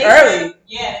the tip early.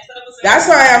 Yeah. That's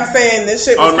why I'm saying this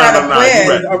shit was kind of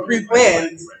planned or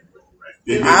pre-planned.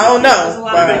 I don't know.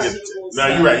 No,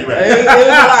 you're right. It was a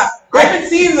lot. I've been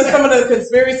seeing some of the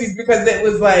conspiracies because it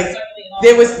was like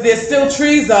there's still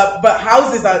trees up, but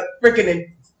houses are freaking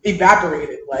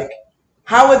evaporated. Like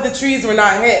how would the trees were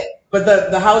not hit, but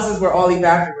the houses were all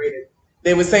evaporated?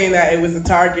 They were saying that it was a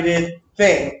targeted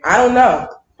thing. I don't know.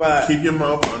 But keep your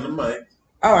mouth on the mic.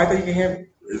 Oh, I thought you can hear me.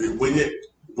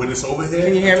 When it's over here,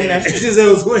 can you hear me? You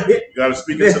gotta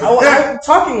speak into the I'm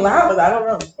talking loud, but I don't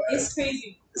know. It's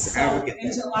crazy. So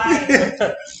in July,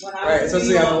 when I was in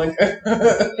New York, in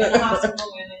the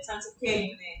hospital in the intensive care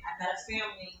unit, I met a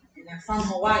family, and they're from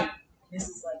Hawaii. This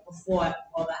is like before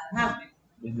all that happened,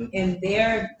 and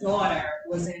their daughter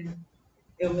was in.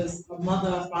 It was a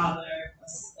mother, a father,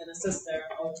 and a sister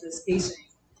of this patient.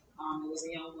 It was a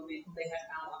young woman who they had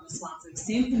found unresponsive,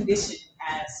 same condition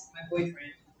as my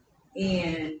boyfriend,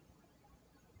 and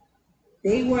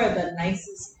they were the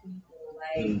nicest people.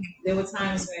 Like there were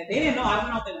times where they didn't know. I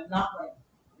went out there with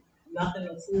nothing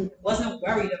with food. Wasn't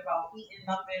worried about eating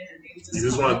nothing, and they just. You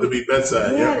just wanted to be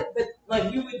bedside, yeah. But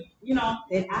like you would,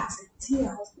 they'd ask,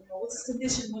 Tia, what's this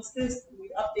condition? What's this? We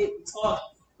update, we talk.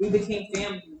 We became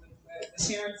family. We're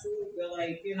sharing food. We're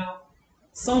like,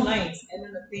 so nice. And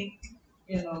then I think.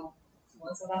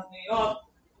 Once I left New York,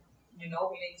 we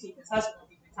didn't keep in touch, we didn't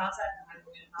keep in contact, and I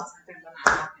didn't contact them when I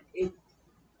happened.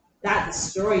 That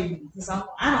destroyed me because I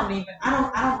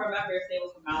don't remember if they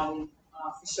were from Maui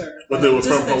for sure. But they were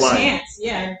from Hawaii. Chance,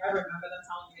 yeah, I remember them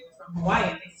telling me they were from Hawaii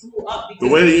and they flew up because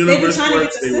the way the universe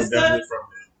works, they were definitely from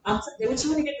there. They were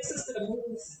trying to get the sister to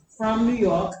move from New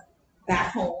York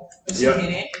back home, but she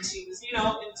didn't, and she was, in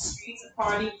the streets and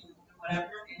partying and whatever,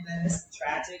 and then this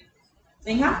tragic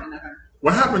thing happened to her.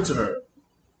 What happened to her?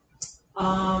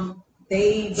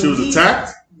 She was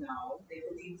attacked? No, they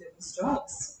believed it was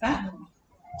drugs. Fentanyl.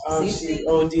 Oh, she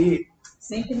OD'd.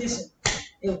 Same condition.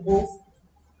 It was both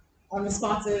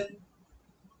unresponsive.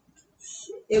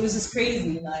 It was just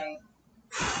crazy. Like,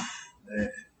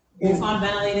 both on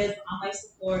ventilators, on life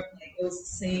support. Like, it was the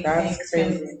same thing. That's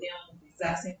crazy. The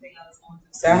exact same thing I was going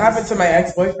through. That happened to my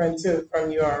ex-boyfriend, too,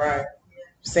 from URI. Yeah.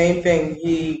 Same thing.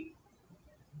 He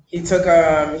took,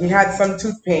 he had some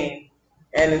tooth pain.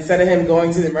 And instead of him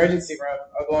going to the emergency room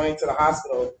or going to the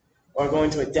hospital or going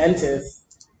to a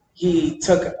dentist, he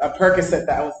took a Percocet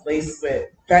that was laced with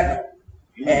fentanyl.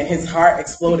 and his heart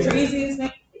exploded. The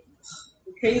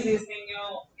craziest thing,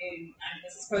 yo, and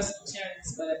this is personal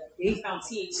insurance, but they found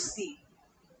THC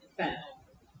in fentanyl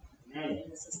in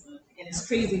the system, and it's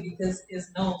crazy because it's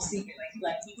no secret.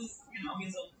 Like he was,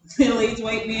 he's a middle-aged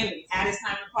white man, but he had his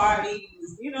time to party. He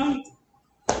was,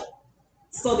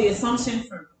 so the assumption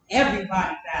from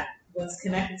everybody that was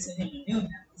connected to him and knew him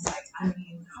was like, I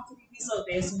mean, how could he be so?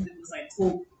 They assumed it was like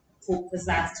coke, because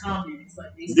that's common. It's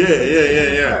like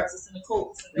Yeah. It's in the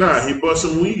coke. Nah, he bought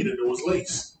some weed and it was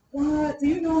lace. What? Do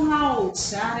you know how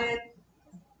shattered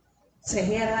to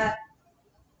hear that?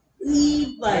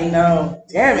 Leave, like, no,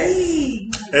 damn it.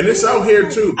 leave. And it's out here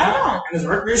too. I know. And it's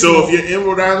recreational. So if you're in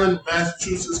Rhode Island,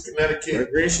 Massachusetts, Connecticut,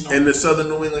 and the southern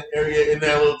New England area, in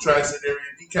that little tri-state area,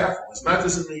 be careful. It's not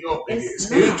just in New York. It's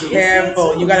Be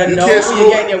careful. You gotta know can't who smoke. you're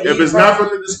getting your weed If it's from. not from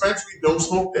the dispensary, don't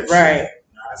smoke that shit. Right.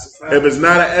 If it's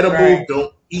not an edible, Right.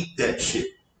 don't eat that shit.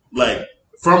 Like,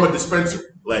 from a dispensary.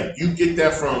 Like, you get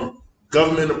that from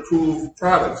government-approved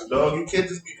products, dog. You can't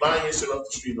just be buying your shit off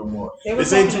the street no more. They were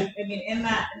This ain't talking, I mean, in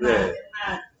that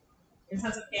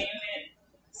intensive care unit,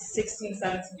 16,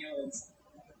 17-year-olds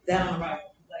down on the right.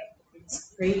 Like,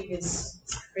 it's crazy. It's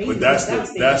crazy. But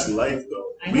that's life, though.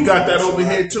 We got that over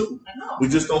here too. I know. We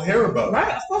just don't hear about it.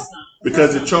 Right, of course not.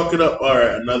 Because they chalk it up. All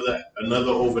right,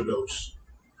 another overdose,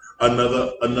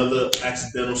 another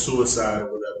accidental suicide or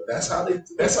whatever. That's how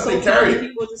they carry it.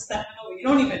 People just stepping over. You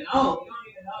don't even know.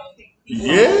 You think people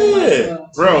Yeah,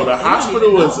 bro. The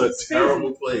hospital is a It's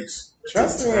terrible place.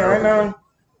 Trust me, I know.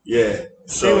 Yeah.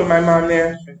 Stay with So my mom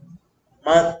there for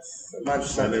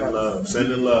months. sending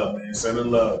love, man.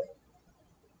 Sending love.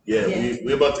 Yeah, Yeah.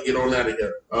 we're about to get on out of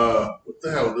here. What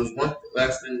the hell? There's one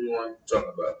last thing we want to talk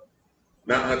about.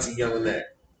 Not Auntie yelling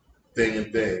at thing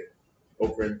and thing,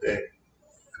 Oprah and thing.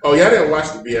 Oh, y'all didn't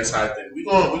watch the BS High thing. We're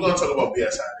gonna talk about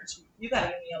BS High next week. You gotta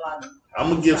give me a lot of. I'm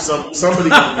gonna give somebody gonna give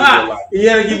me a lot. You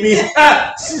gotta give me.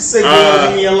 She said, "You gotta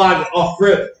give me a login off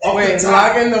rip." Wait,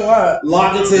 log into what?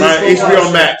 Log into My this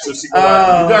HBO Max, so she can watch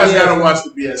it. You guys yeah. gotta watch the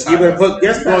BS High. You better put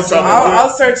guest We're gonna pass talk on. about I'll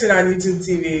search it on YouTube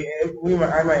TV.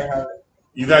 I might have it.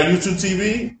 You got YouTube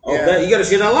TV? Oh, you gotta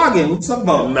share that login. What you talking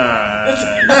about? Nah.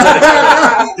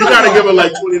 You gotta give her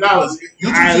like $20. YouTube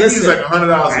TV is like $100 a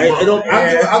month.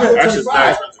 I'm going That's just 25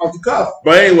 nice. off the cuff.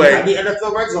 But I anyway, need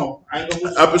NFL Red Zone. I ain't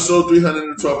gonna. episode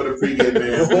 312 of the pregame,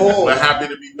 man. Oh. We're happy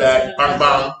to be back. Bang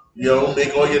bang. Yo,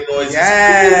 make all your noises.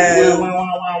 Yes.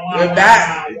 We're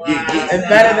back. It's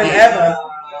better than ever.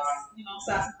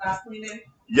 Sassy class cleaning.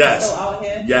 Yes. So out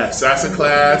here. Yes. Sassa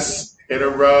class. Hit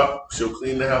her up. She'll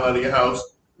clean the hell out of your house.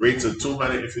 Rates of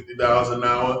 $250 an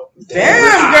hour.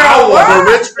 Damn, girl. For What?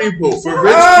 rich people. For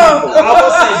rich I people.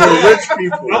 was For rich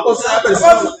people.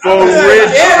 For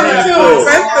rich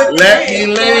people. Let me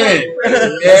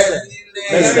land.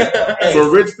 For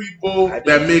rich people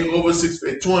that make over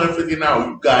 $250 an hour,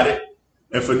 you got it.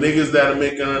 And for niggas that are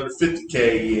making under $50K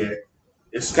a year,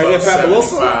 it's Can I about get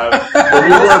Fabuloso? 75. But we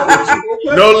work with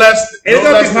you. No less. It's No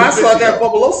gonna less be than possible. I 50. got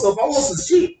Fabuloso. Fabuloso's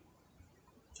cheap.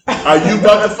 Are you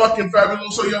about to fucking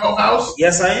Fabuloso your whole house?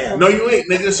 Yes, I am. No, you ain't,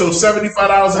 nigga. So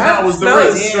 $75 an hour is the No, rate.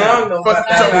 it's strong though. Fuck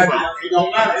you talking about? It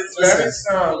don't matter. It's very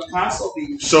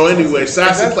strong. So anyway, Sassa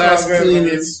That's class not good, but cleaning.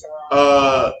 it's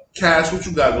strong. Cash, what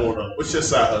you got going on? What's your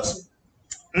side hustle?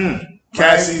 My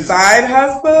Cassie's side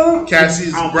hustle?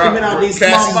 Cassie's I'm coming out these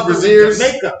Cassie's motherfuckers in braziers,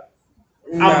 Jamaica.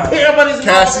 No. I'm paying about these motherfuckers in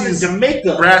Cassie's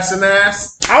Jamaica. brass and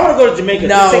ass. I want to go to Jamaica.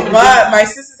 No, Just take me to but my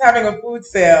sister's having a food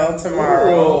sale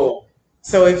tomorrow. Oh.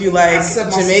 So if you like I said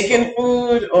my Jamaican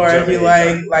food or if you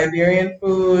Jamaican. like Liberian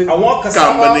food, I want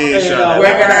cassava. Combination. And,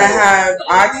 we're gonna have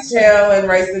oxtail and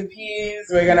rice and peas.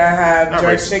 We're gonna have Not jerk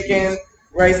rice and chicken,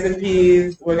 rice and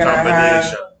peas. We're gonna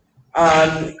have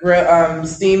Combination.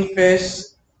 steamed fish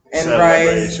and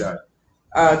rice, Celebration.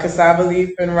 cassava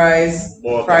leaf and rice,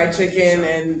 More fried combination. chicken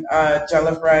and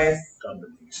jollof rice.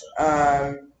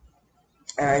 Combination.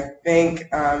 And I think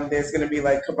there's gonna be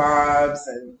like kebabs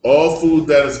and All food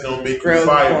that is gonna make you Grilled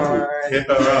fireproof. corn. Hit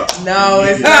her up. no,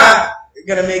 it's not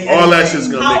gonna make All that anything. shit's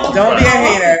gonna make you Don't be a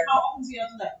fireproof. hater. How often do you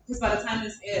do that? Because by the time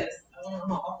this airs, I don't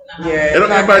know how often I have. Yeah, It'll it's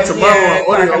not get by gonna- tomorrow yeah, on it's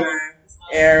not audio. gonna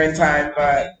air in time,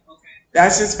 but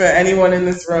that's just for anyone in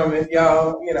this room. If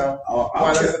y'all, I'll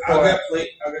want to get support, a plate.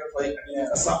 I'll get a plate. Yeah,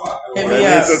 cassava. hit That me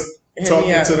up. means Hit Talking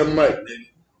me up. to the mic, nigga.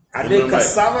 I Give did me the mic.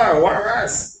 cassava and white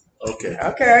rice. Okay.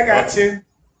 Okay, I got you.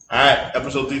 All right.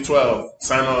 Episode 312.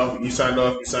 Sign off. You signed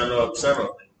off. You signed off. You signed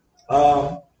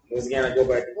off. Once again, I go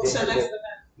back. What's your next event?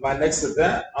 My next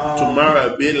event.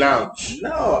 Tomorrow at Beer Lounge.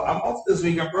 No, I'm off this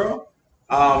weekend, bro.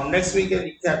 Next weekend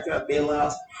you tap to Bay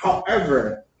Lounge.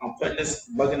 However, I'm putting this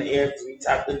bug in the air because we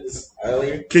tapped into this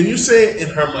earlier. Can you say it in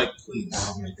her mic, please?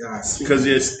 Oh my gosh. Because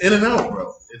it's in and out,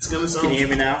 bro. It's gonna sound. Can you hear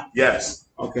me now? Yes.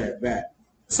 Okay, bet.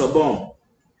 So boom.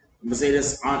 I'm gonna say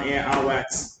this on air, on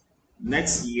wax.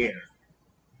 Next year,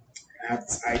 I have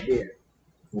this idea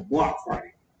for block party.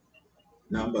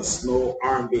 Now I'm gonna slow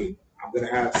R&B. I'm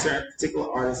gonna have certain particular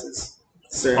artists,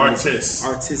 certain Artists.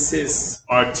 artists,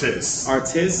 Artists.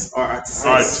 artists, or artists.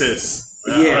 Artists.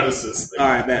 Yeah. Artists. All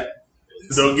right, bet.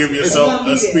 Don't give yourself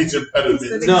a speech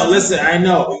impediment. No, listen, I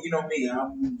know. You know me.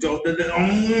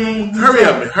 Hurry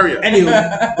up, man. Hurry up. Anyway,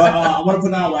 but I want to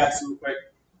put on wax real quick.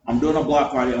 I'm doing a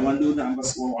block party. I want to do that. I'm going to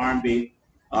slow R&B.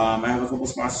 I have a couple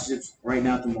sponsorships right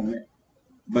now at the moment.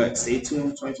 But stay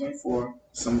tuned, 2024,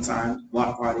 sometime,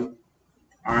 block party,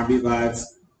 R&B vibes.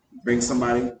 Bring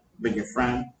somebody, bring your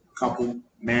friend, couple,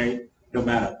 married, don't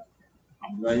matter.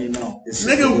 I'm letting you know.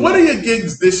 Nigga, what are your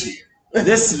gigs this year?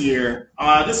 This year,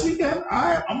 this weekend,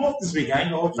 I'm off this weekend. I ain't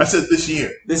gonna hold you. I said this year.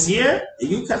 This year,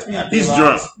 you catch me at He's Day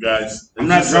drunk, Lodge. guys. I'm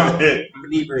not drunk. I'm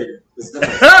inebriated. It's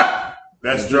different.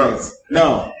 That's drunk.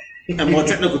 No, a more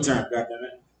technical term.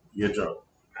 Goddammit. You're drunk.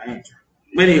 I ain't drunk.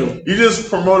 But anyway, You just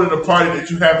promoted a party that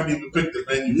you haven't even picked the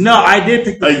venue. no, I did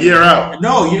pick A year out.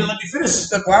 No, you didn't let me finish. It's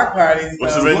the block parties.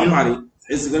 What's the though. venue? Block party.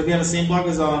 It's gonna be on the same block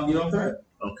as Thread.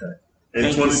 Okay. In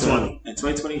Thank you, 2020. sir. In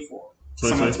 2024.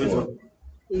 Summer 2024.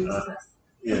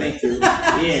 Yeah. Thank you.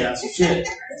 Yeah, that's your shit.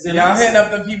 Y'all hitting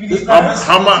up the PPD How first?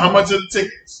 much are the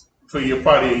tickets for your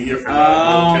party a year from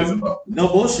now? Who cares about? No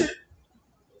bullshit.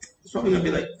 It's probably gonna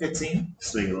be like 15.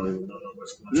 This nigga don't even know how much.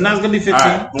 No, it's gonna be 15. All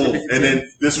right, boom. It's gonna be 15. And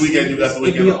then this weekend you got the If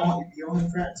weekend. you're only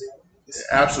friends, yo.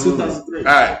 Absolutely. 2003. All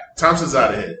right, Thompson's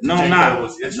out of here. No, Jake I'm not.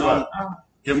 Edwards, yes, you No, are.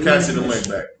 Give Cassie the mic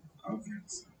back. Okay.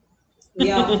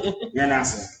 Yeah. You're an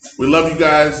asshole. We love you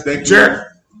guys. Thank you. Sure.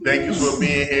 Thank you for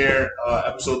being here.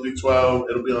 Episode 312.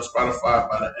 It'll be on Spotify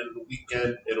by the end of the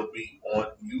weekend. It'll be on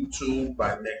YouTube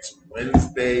by next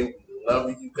Wednesday. We love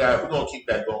you guys. We're gonna keep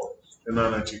that going. And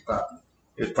on that cheap pop.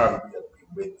 It'll probably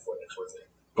be way before next Wednesday.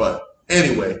 But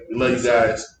anyway, we love you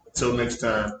guys. Until next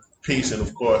time, peace, and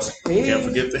of course, can't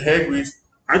forget the hair grease.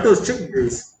 I thought it was chicken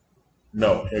grease.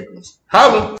 No, hair grease.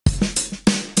 Holla!